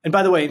 And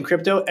by the way, in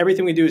crypto,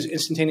 everything we do is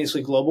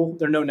instantaneously global.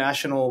 There are no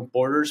national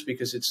borders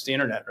because it's the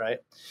internet, right?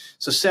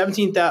 So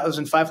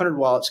 17,500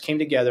 wallets came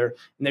together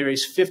and they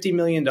raised $50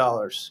 million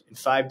in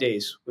 5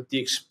 days with the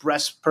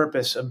express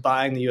purpose of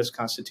buying the U.S.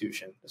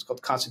 Constitution. It's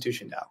called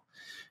Constitution DAO.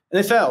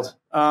 And they failed.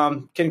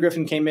 Ken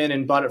Griffin came in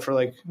and bought it for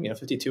like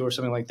 52 or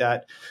something like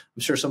that.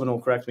 I'm sure someone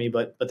will correct me,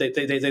 but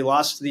they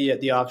lost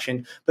the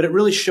auction. But it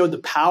really showed the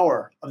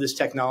power of this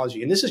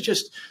technology. And this is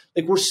just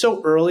like we're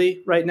so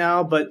early right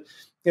now, but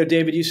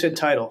David, you said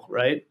title,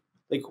 right?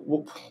 Like,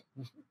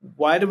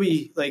 why do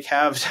we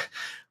have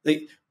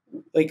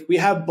we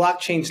have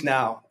blockchains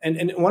now?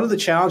 And one of the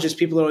challenges,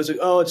 people are always like,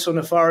 oh, it's so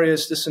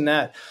nefarious, this and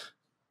that.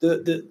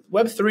 The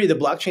Web3, the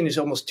blockchain is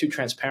almost too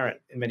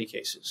transparent in many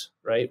cases,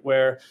 right?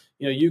 Where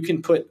you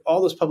can put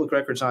all those public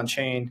records on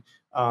chain.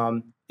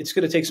 It's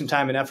going to take some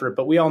time and effort,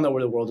 but we all know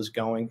where the world is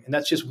going, and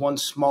that's just one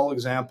small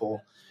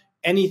example.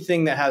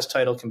 Anything that has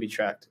title can be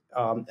tracked,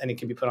 and it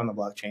can be put on the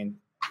blockchain.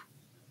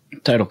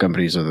 Title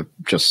companies are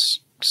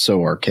just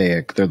so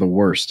archaic. They're the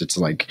worst. It's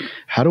like,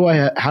 how do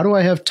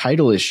I have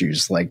title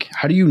issues? Like,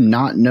 how do you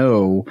not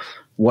know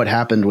what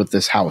happened with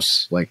this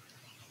house? Like,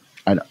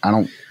 I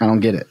don't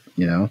get it.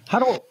 How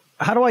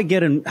do I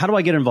get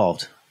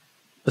involved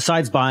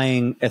besides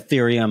buying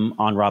Ethereum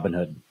on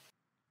Robinhood?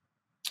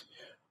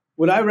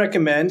 What I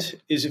recommend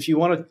is if you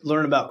want to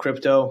learn about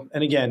crypto,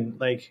 and again,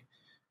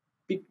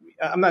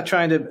 I'm not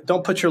trying to,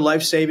 don't put your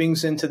life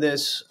savings into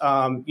this.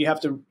 You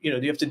have to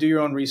do your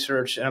own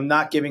research, and I'm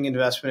not giving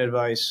investment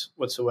advice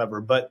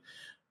whatsoever. But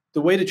the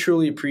way to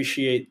truly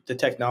appreciate the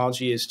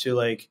technology is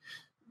to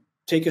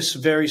take a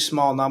very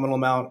small nominal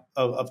amount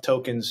of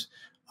tokens.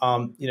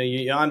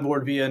 You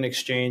onboard via an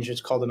exchange.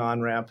 It's called an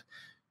on-ramp.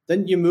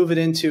 Then you move it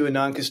into a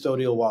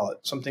non-custodial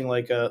wallet, something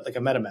like a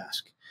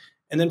MetaMask.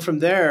 And then from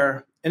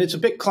there, and it's a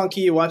bit clunky,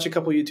 you watch a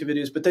couple of YouTube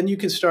videos, but then you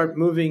can start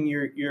moving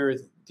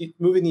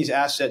moving these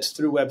assets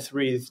through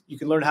Web3. You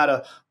can learn how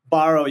to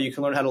borrow. You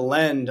can learn how to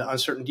lend on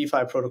certain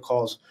DeFi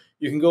protocols.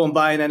 You can go and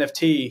buy an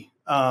NFT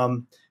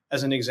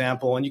as an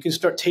example, and you can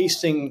start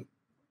tasting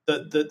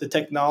the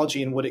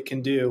technology and what it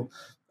can do.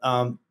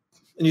 And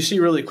you see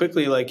really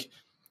quickly,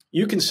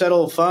 you can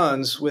settle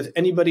funds with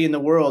anybody in the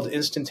world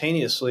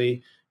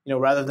instantaneously,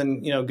 rather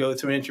than, go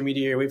through an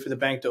intermediary, wait for the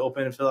bank to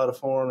open and fill out a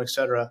form, et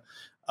cetera.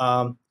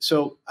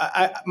 So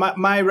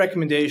my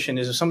recommendation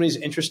is if somebody's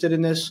interested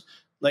in this,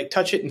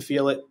 touch it and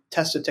feel it,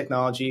 test the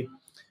technology.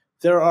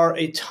 There are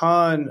a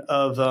ton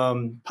of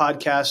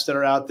podcasts that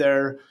are out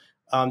there.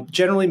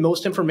 Generally,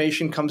 most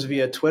information comes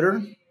via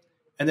Twitter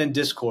and then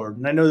Discord.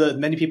 And I know that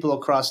many people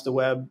across the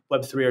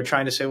Web3 are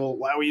trying to say, well,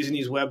 why are we using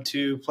these Web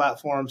 2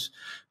 platforms?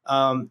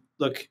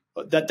 Look,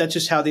 that's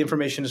just how the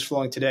information is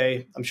flowing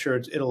today. I'm sure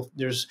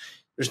there's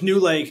new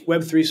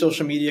Web3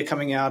 social media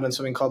coming out and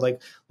something called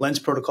Lens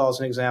Protocol as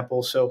an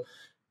example. So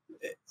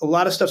a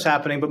lot of stuff's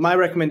happening, but my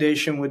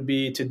recommendation would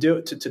be to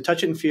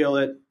touch it and feel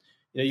it.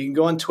 You can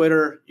go on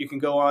Twitter, you can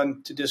go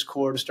on to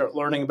Discord to start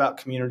learning about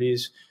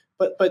communities,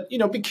 but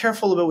be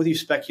careful about whether you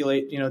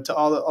speculate. To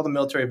all the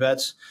military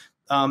vets,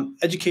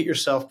 educate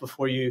yourself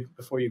before you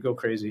go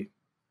crazy.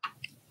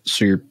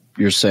 So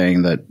you're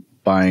saying that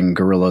buying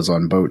gorillas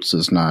on boats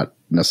is not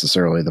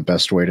necessarily the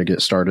best way to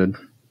get started?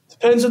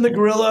 Depends on the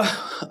gorilla.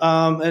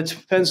 It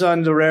depends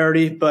on the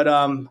rarity, but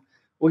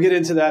we'll get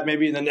into that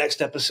maybe in the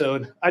next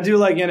episode. I do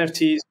like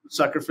NFTs,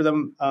 sucker for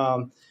them.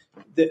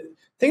 The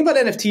thing about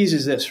NFTs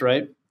is this,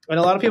 right? And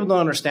a lot of people don't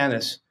understand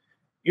this.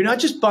 You're not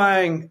just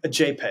buying a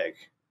JPEG,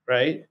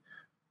 right?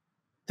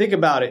 Think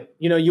about it.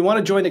 You want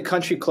to join the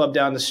country club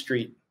down the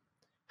street.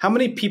 How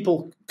many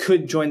people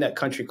could join that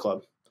country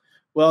club?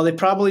 Well, they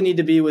probably need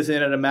to be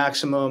within at a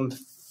maximum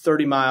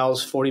 30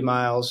 miles, 40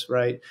 miles,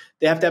 right?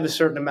 They have to have a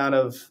certain amount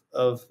of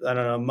I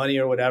don't know, money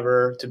or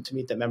whatever to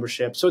meet that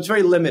membership. So it's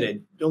very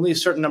limited. Only a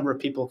certain number of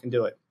people can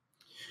do it.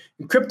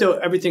 In crypto,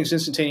 everything's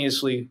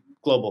instantaneously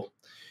global.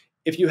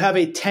 If you have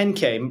a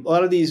 10K, a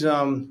lot of these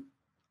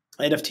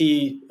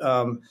NFT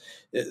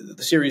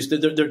series, they're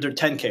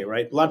 10K,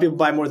 right? A lot of people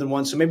buy more than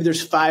one. So maybe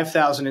there's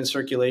 5,000 in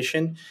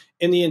circulation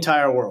in the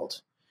entire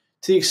world.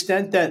 To the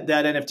extent that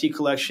that NFT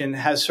collection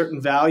has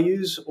certain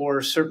values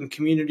or certain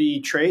community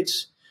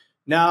traits,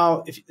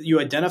 now if you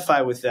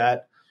identify with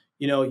that,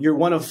 you're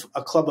one of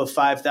a club of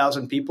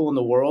 5,000 people in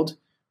the world.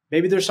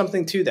 Maybe there's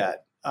something to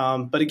that.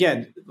 But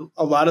again,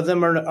 a lot of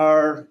them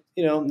are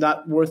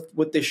not worth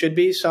what they should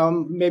be.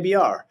 Some maybe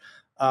are.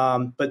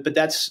 But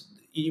that's,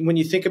 when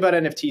you think about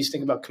NFTs,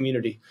 think about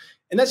community.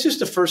 And that's just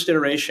the first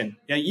iteration.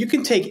 You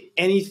can take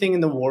anything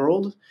in the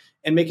world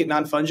and make it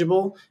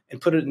non-fungible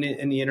and put it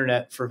in the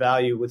internet for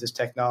value with this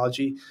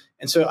technology.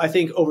 And so I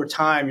think over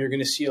time, you're going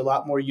to see a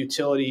lot more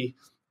utility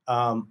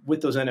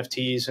with those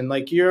NFTs. And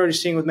like you're already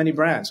seeing with many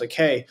brands, like,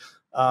 hey,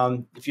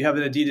 if you have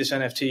an Adidas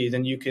NFT,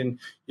 then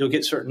you'll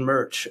get certain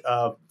merch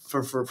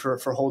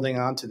for holding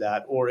on to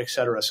that, or et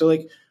cetera. So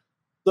like,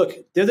 look,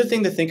 the other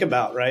thing to think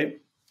about, right?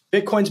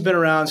 Bitcoin's been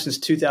around since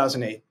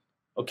 2008.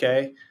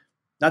 Okay.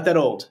 Not that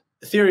old.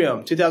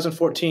 Ethereum,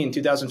 2014,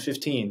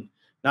 2015,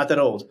 not that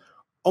old.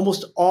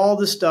 Almost all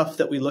the stuff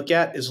that we look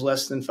at is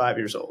less than 5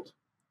 years old.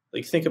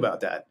 Like, think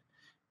about that.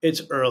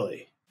 It's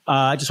early.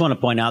 I just want to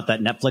point out that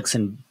Netflix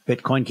and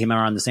Bitcoin came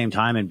out around the same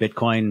time, and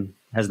Bitcoin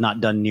has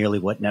not done nearly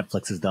what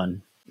Netflix has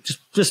done.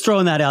 Just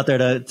throwing that out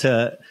there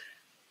to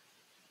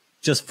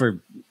just for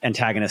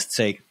antagonist's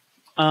sake.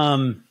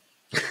 The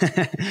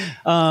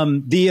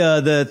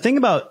thing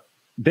about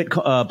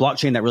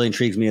blockchain that really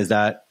intrigues me is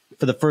that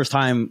for the first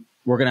time,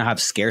 we're going to have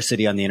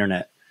scarcity on the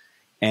internet,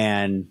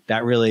 and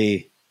that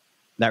really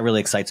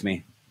excites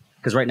me,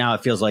 because right now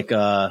it feels like it's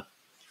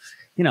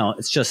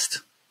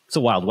a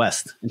Wild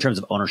West in terms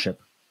of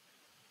ownership.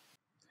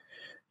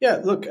 Yeah,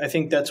 look, I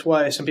think that's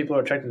why some people are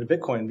attracted to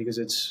Bitcoin, because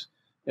it's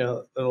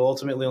it'll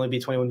ultimately only be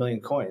 21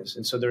 million coins,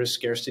 and so there is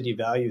scarcity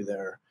value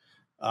there.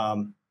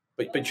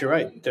 But you're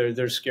right,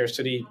 there's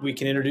scarcity. We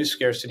can introduce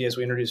scarcity as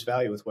we introduce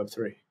value with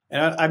Web3.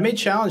 And I may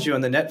challenge you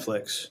on the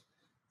Netflix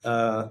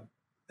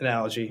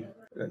analogy.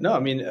 No, I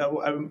mean,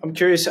 I'm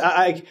curious.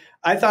 I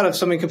thought of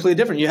something completely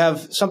different. You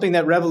have something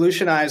that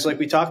revolutionized, like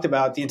we talked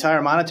about, the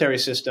entire monetary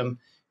system,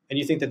 and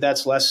you think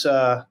that's less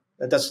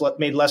that's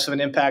made less of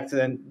an impact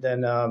than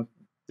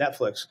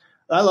Netflix.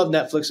 I love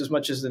Netflix as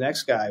much as the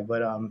next guy,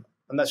 but I'm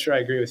not sure I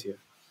agree with you.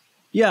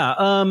 Yeah,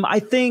 I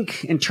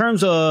think in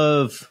terms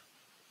of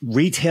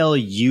retail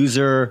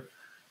user,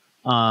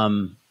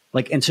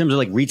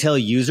 retail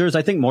users,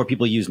 I think more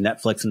people use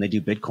Netflix than they do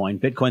Bitcoin.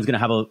 Bitcoin's going to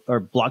have or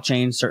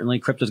blockchain, certainly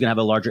crypto's going to have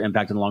a larger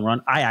impact in the long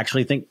run. I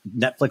actually think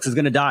Netflix is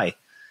going to die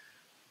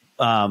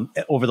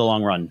over the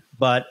long run.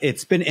 But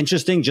it's been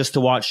interesting just to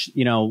watch,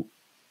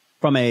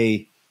 from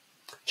a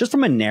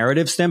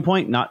narrative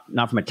standpoint,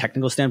 not from a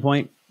technical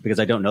standpoint, because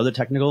I don't know the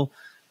technical.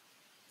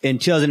 In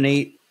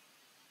 2008,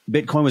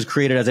 Bitcoin was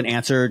created as an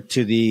answer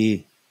to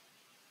the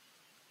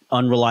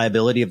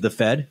unreliability of the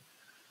Fed,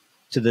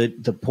 to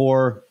the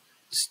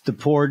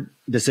poor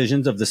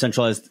decisions of the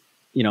centralized,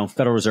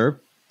 Federal Reserve.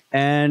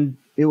 And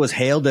it was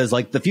hailed as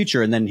like the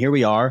future. And then here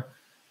we are,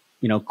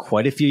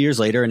 quite a few years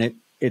later, and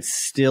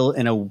it's still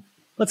in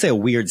let's say a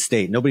weird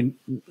state. I don't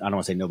want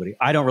to say nobody.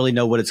 I don't really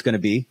know what it's going to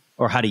be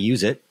or how to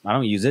use it. I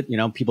don't use it.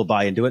 People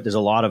buy into it. There's a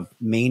lot of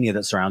mania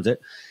that surrounds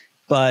it.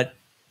 But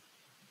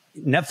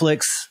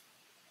Netflix,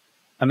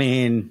 I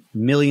mean,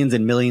 millions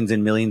and millions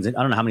and millions. I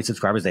don't know how many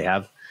subscribers they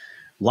have.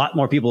 A lot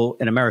more people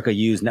in America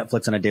use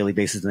Netflix on a daily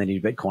basis than they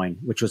do Bitcoin,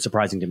 which was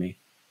surprising to me.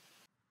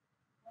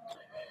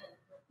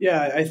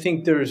 Yeah, I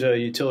think there's a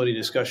utility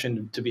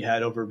discussion to be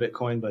had over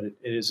Bitcoin, but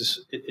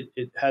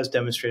it has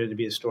demonstrated to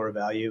be a store of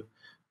value.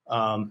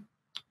 And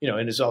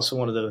it's also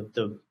one of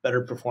the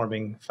better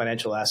performing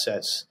financial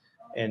assets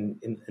in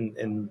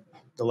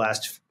the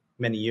last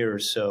many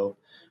years. So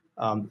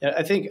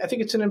I think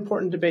it's an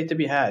important debate to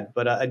be had.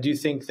 But I do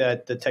think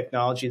that the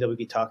technology that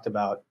we talked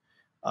about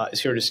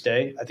is here to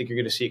stay. I think you're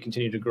going to see it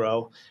continue to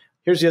grow.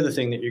 Here's the other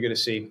thing that you're going to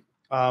see.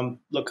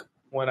 Look,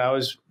 when I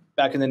was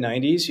back in the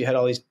 90s, you had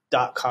all these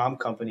 .com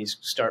companies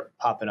start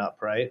popping up,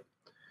 right?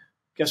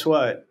 Guess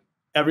what?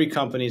 Every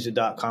company is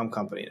a .com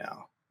company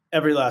now.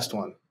 Every last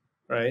one,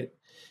 right?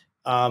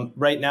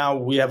 Right now,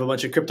 we have a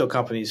bunch of crypto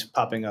companies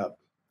popping up.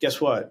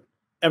 Guess what?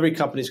 Every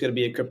company is going to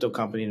be a crypto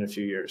company in a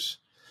few years.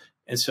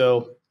 And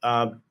so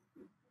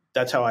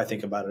that's how I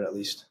think about it, at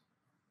least.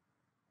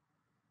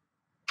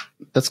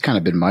 That's kind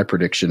of been my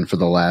prediction for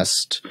the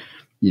last,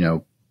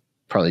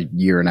 probably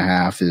year and a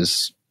half,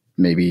 is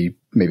maybe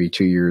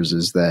 2 years,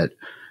 is that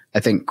I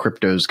think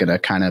crypto is going to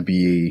kind of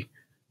be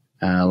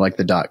like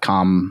the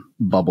 .com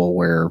bubble,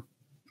 where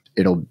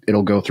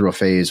it'll go through a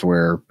phase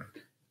where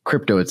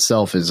crypto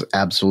itself is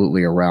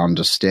absolutely around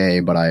to stay.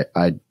 But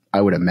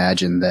I would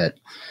imagine that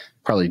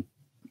probably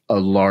a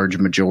large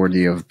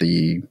majority of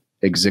the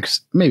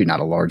maybe not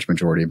a large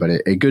majority, but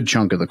a good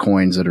chunk of the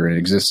coins that are in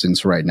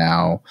existence right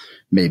now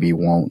maybe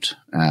won't.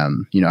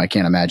 I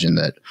can't imagine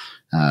that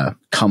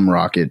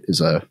Cumrocket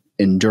is a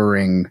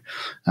enduring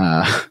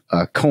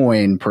a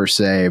coin per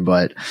se,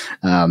 but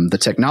the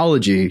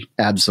technology,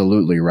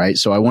 absolutely, right?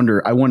 So I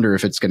wonder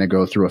if it's going to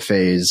go through a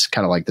phase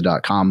kind of like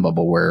the .com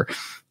bubble, where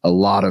a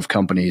lot of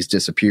companies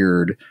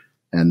disappeared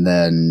and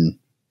then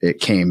it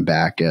came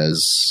back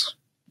as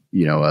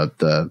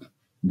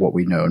what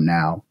we know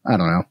now. I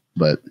don't know,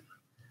 but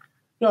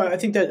no, I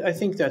think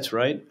that's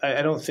right.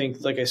 I don't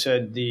think, like I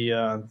said,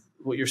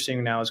 what you're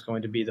seeing now is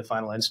going to be the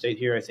final end state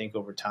here. I think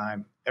over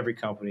time, every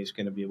company is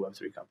going to be a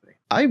Web3 company.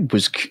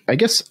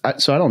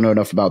 So I don't know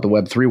enough about the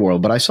Web3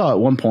 world, but I saw at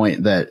one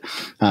point that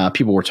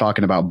people were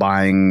talking about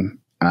buying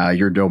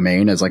your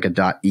domain as like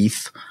a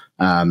 .eth.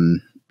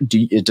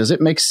 Does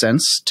it make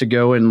sense to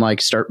go and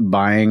like start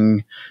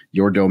buying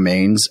your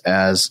domains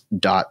as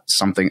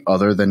something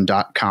other than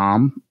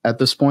 .com at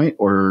this point?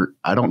 Or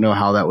I don't know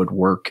how that would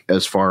work,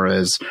 as far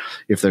as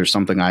if there's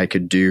something I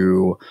could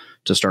do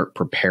to start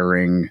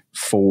preparing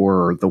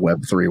for the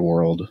Web3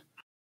 world.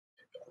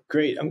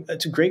 Great.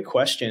 That's a great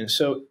question.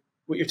 So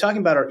what you're talking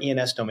about are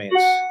ENS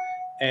domains.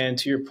 And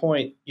to your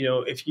point,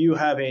 if you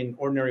have an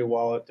ordinary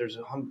wallet, there's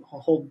a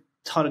whole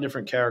ton of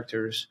different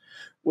characters.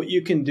 What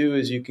you can do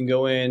is you can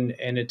go in,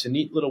 and it's a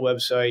neat little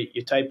website.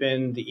 You type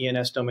in the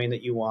ENS domain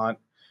that you want.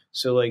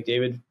 So like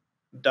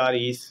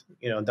David.eth,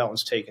 that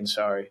one's taken,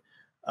 sorry.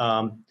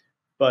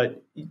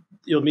 But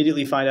you'll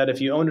immediately find out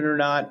if you own it or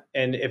not.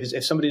 And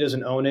if somebody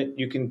doesn't own it,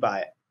 you can buy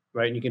it,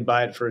 right? And you can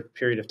buy it for a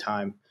period of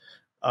time.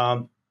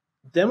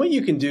 Then what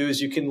you can do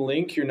is you can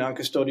link your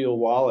non-custodial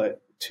wallet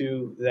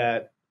to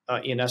that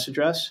ENS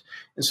address.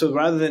 And so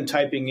rather than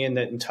typing in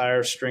that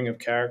entire string of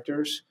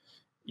characters,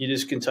 you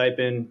just can type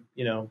in,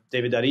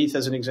 David.eth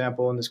as an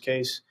example in this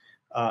case,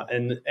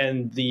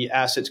 and the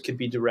assets could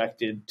be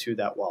directed to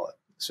that wallet.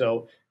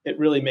 So it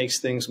really makes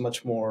things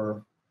much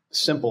more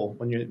simple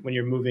when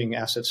you're moving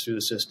assets through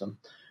the system.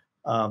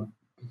 And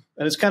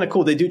it's kind of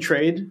cool. They do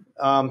trade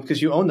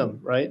because you own them,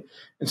 right?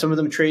 And some of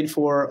them trade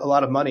for a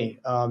lot of money.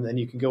 And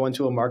you can go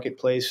into a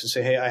marketplace and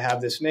say, hey, I have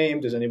this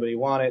name. Does anybody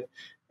want it?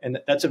 And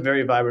that's a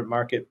very vibrant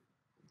market.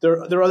 There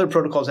are other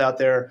protocols out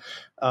there,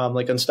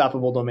 like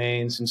Unstoppable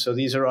Domains, and so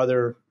there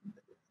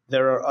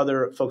are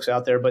other folks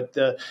out there. But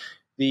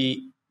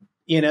the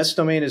ENS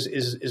domain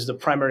is the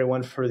primary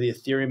one for the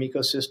Ethereum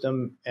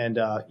ecosystem, and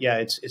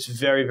it's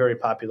very, very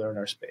popular in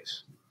our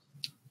space.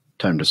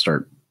 Time to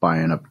start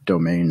buying up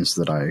domains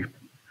that I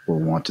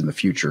will want in the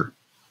future.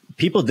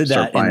 People did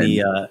that in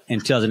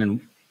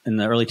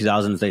the early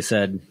 2000s. They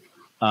said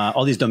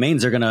all these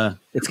domains it's gonna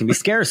be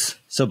scarce,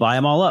 so buy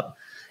them all up.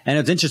 And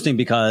it's interesting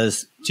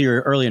because, to your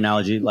early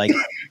analogy, like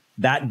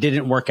that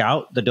didn't work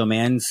out. The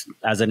domains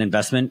as an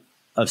investment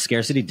of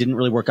scarcity didn't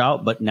really work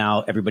out, but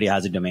now everybody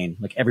has a domain.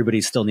 Like everybody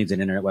still needs an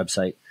internet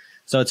website.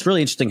 So it's really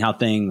interesting how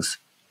things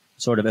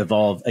sort of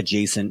evolve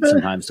adjacent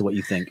sometimes to what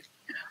you think.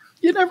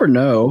 You never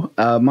know.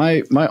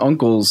 My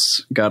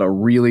uncle's got a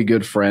really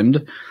good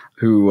friend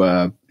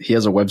who he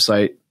has a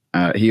website.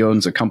 He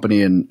owns a company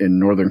in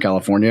Northern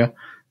California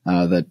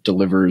that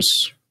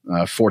delivers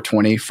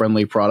 420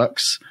 friendly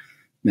products.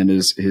 And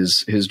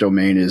his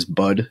domain is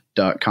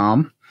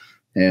bud.com.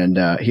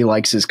 And he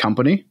likes his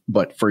company,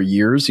 but for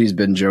years he's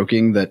been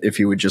joking that if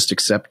he would just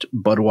accept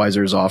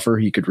Budweiser's offer,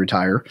 he could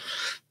retire.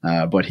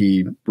 But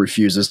he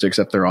refuses to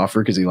accept their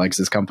offer because he likes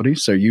his company.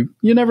 So you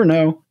never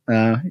know,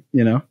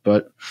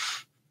 but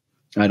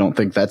I don't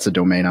think that's a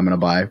domain I'm going to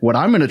buy. What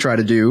I'm going to try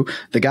to do,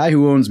 the guy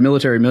who owns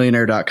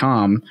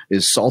militarymillionaire.com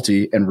is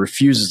salty and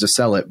refuses to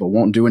sell it, but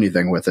won't do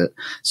anything with it.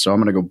 So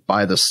I'm going to go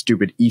buy the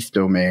stupid ETH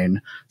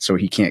domain so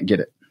he can't get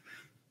it.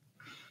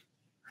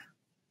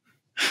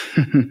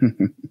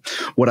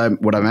 What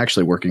I'm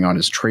actually working on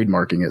is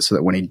trademarking it so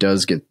that when he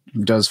does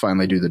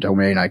finally do the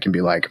domain, I can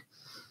be like,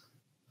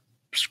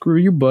 screw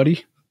you,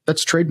 buddy.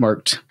 That's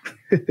trademarked.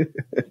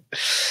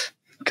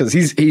 Because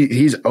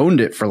he's owned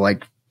it for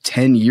like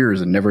 10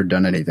 years and never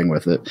done anything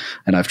with it.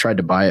 And I've tried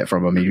to buy it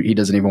from him. He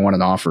doesn't even want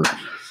an offer.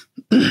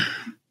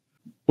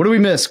 What do we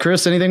miss,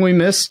 Chris? Anything we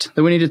missed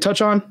that we need to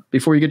touch on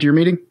before you get to your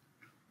meeting?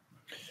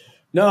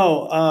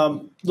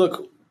 No.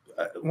 Look,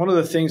 one of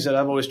the things that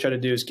I've always tried to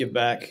do is give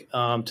back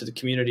to the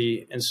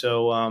community. And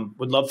so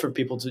would love for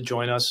people to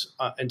join us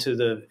into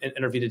the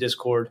Intervita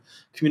Discord.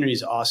 Community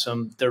is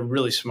awesome. They're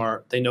really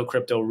smart. They know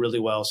crypto really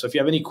well. So if you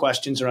have any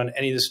questions around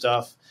any of the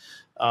stuff,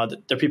 there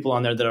are people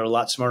on there that are a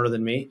lot smarter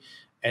than me,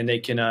 and they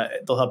can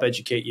they'll help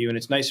educate you. And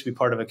it's nice to be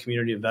part of a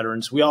community of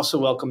veterans. We also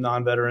welcome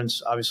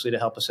non-veterans, obviously, to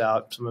help us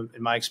out.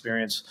 In my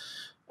experience,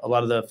 a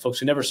lot of the folks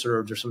who never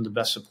served are some of the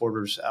best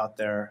supporters out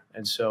there.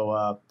 And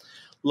so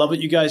love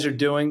what you guys are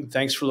doing.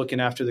 Thanks for looking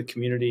after the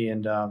community,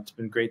 and it's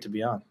been great to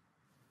be on.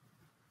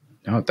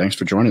 Oh, thanks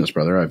for joining us,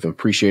 brother. I've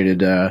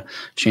appreciated a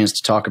chance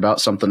to talk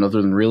about something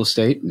other than real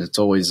estate, and it's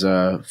always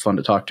fun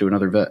to talk to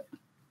another vet.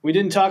 We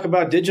didn't talk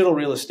about digital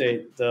real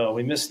estate, though.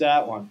 We missed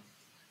that one.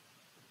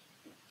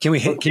 Can you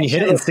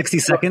hit it in 60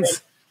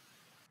 seconds?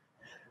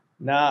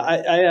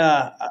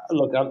 Nah,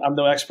 look, I'm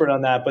no expert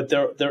on that, but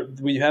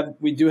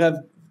we do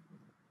have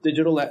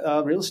digital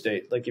real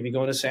estate. Like if you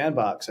go into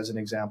Sandbox as an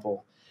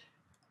example,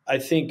 I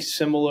think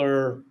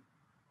similar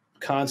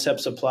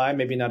concepts apply,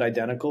 maybe not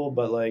identical,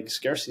 but like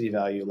scarcity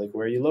value, like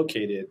where are you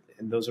located?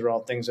 And those are all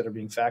things that are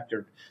being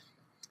factored.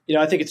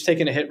 I think it's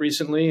taken a hit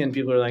recently and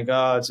people are like,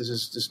 oh,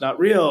 it's not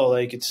real.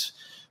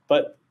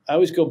 But I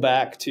always go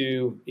back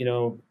to,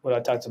 what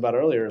I talked about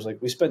earlier is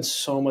like, we spend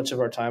so much of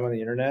our time on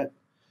the internet.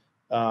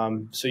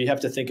 So you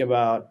have to think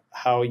about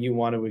how you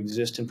want to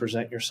exist and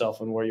present yourself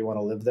and where you want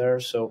to live there.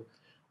 So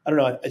I don't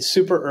know, it's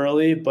super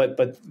early,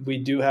 but we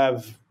do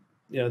have,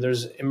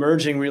 there's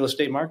emerging real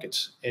estate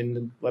markets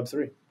in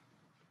Web3.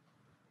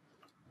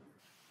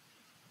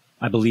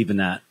 I believe in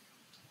that.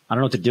 I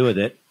don't know what to do with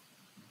it.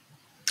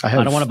 I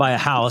don't want to buy a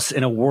house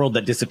in a world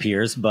that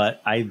disappears,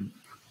 but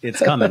it's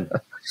coming.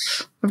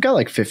 I've got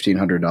like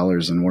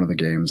 $1,500 in one of the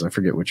games. I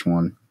forget which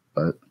one,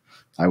 but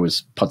I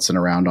was putzing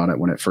around on it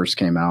when it first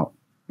came out.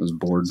 I was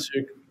bored.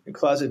 Your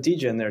closet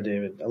DJ in there,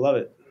 David. I love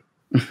it.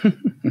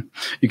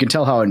 You can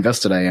tell how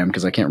invested I am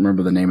because I can't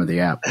remember the name of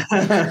the app.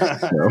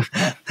 So,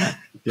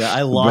 yeah,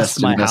 I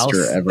lost my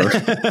house. Ever.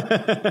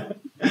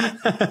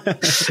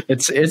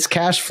 It's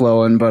cash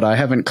flowing, but I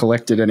haven't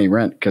collected any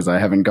rent because I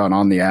haven't gone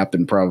on the app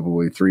in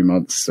probably 3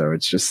 months. So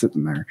it's just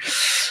sitting there.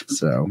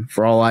 So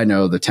for all I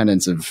know, the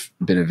tenants have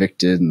been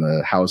evicted and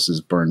the house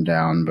is burned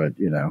down, but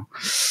I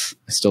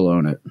still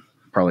own it.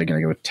 Probably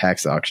going to go to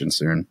tax auction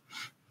soon.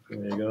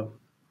 There you go.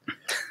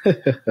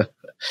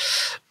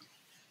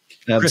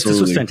 Chris, this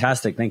was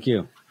fantastic. Thank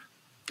you.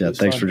 Yeah,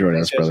 thanks for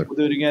joining us, brother. We'll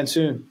do it again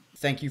soon.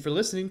 Thank you for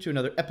listening to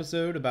another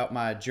episode about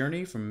my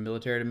journey from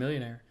military to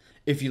millionaire.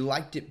 If you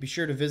liked it, be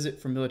sure to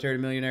visit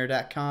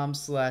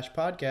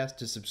FromMilitaryToMillionaire.com/podcast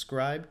to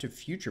subscribe to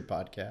future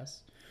podcasts.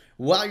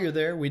 While you're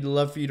there, we'd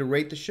love for you to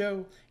rate the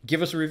show,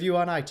 give us a review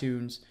on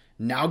iTunes.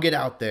 Now get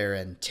out there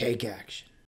and take action.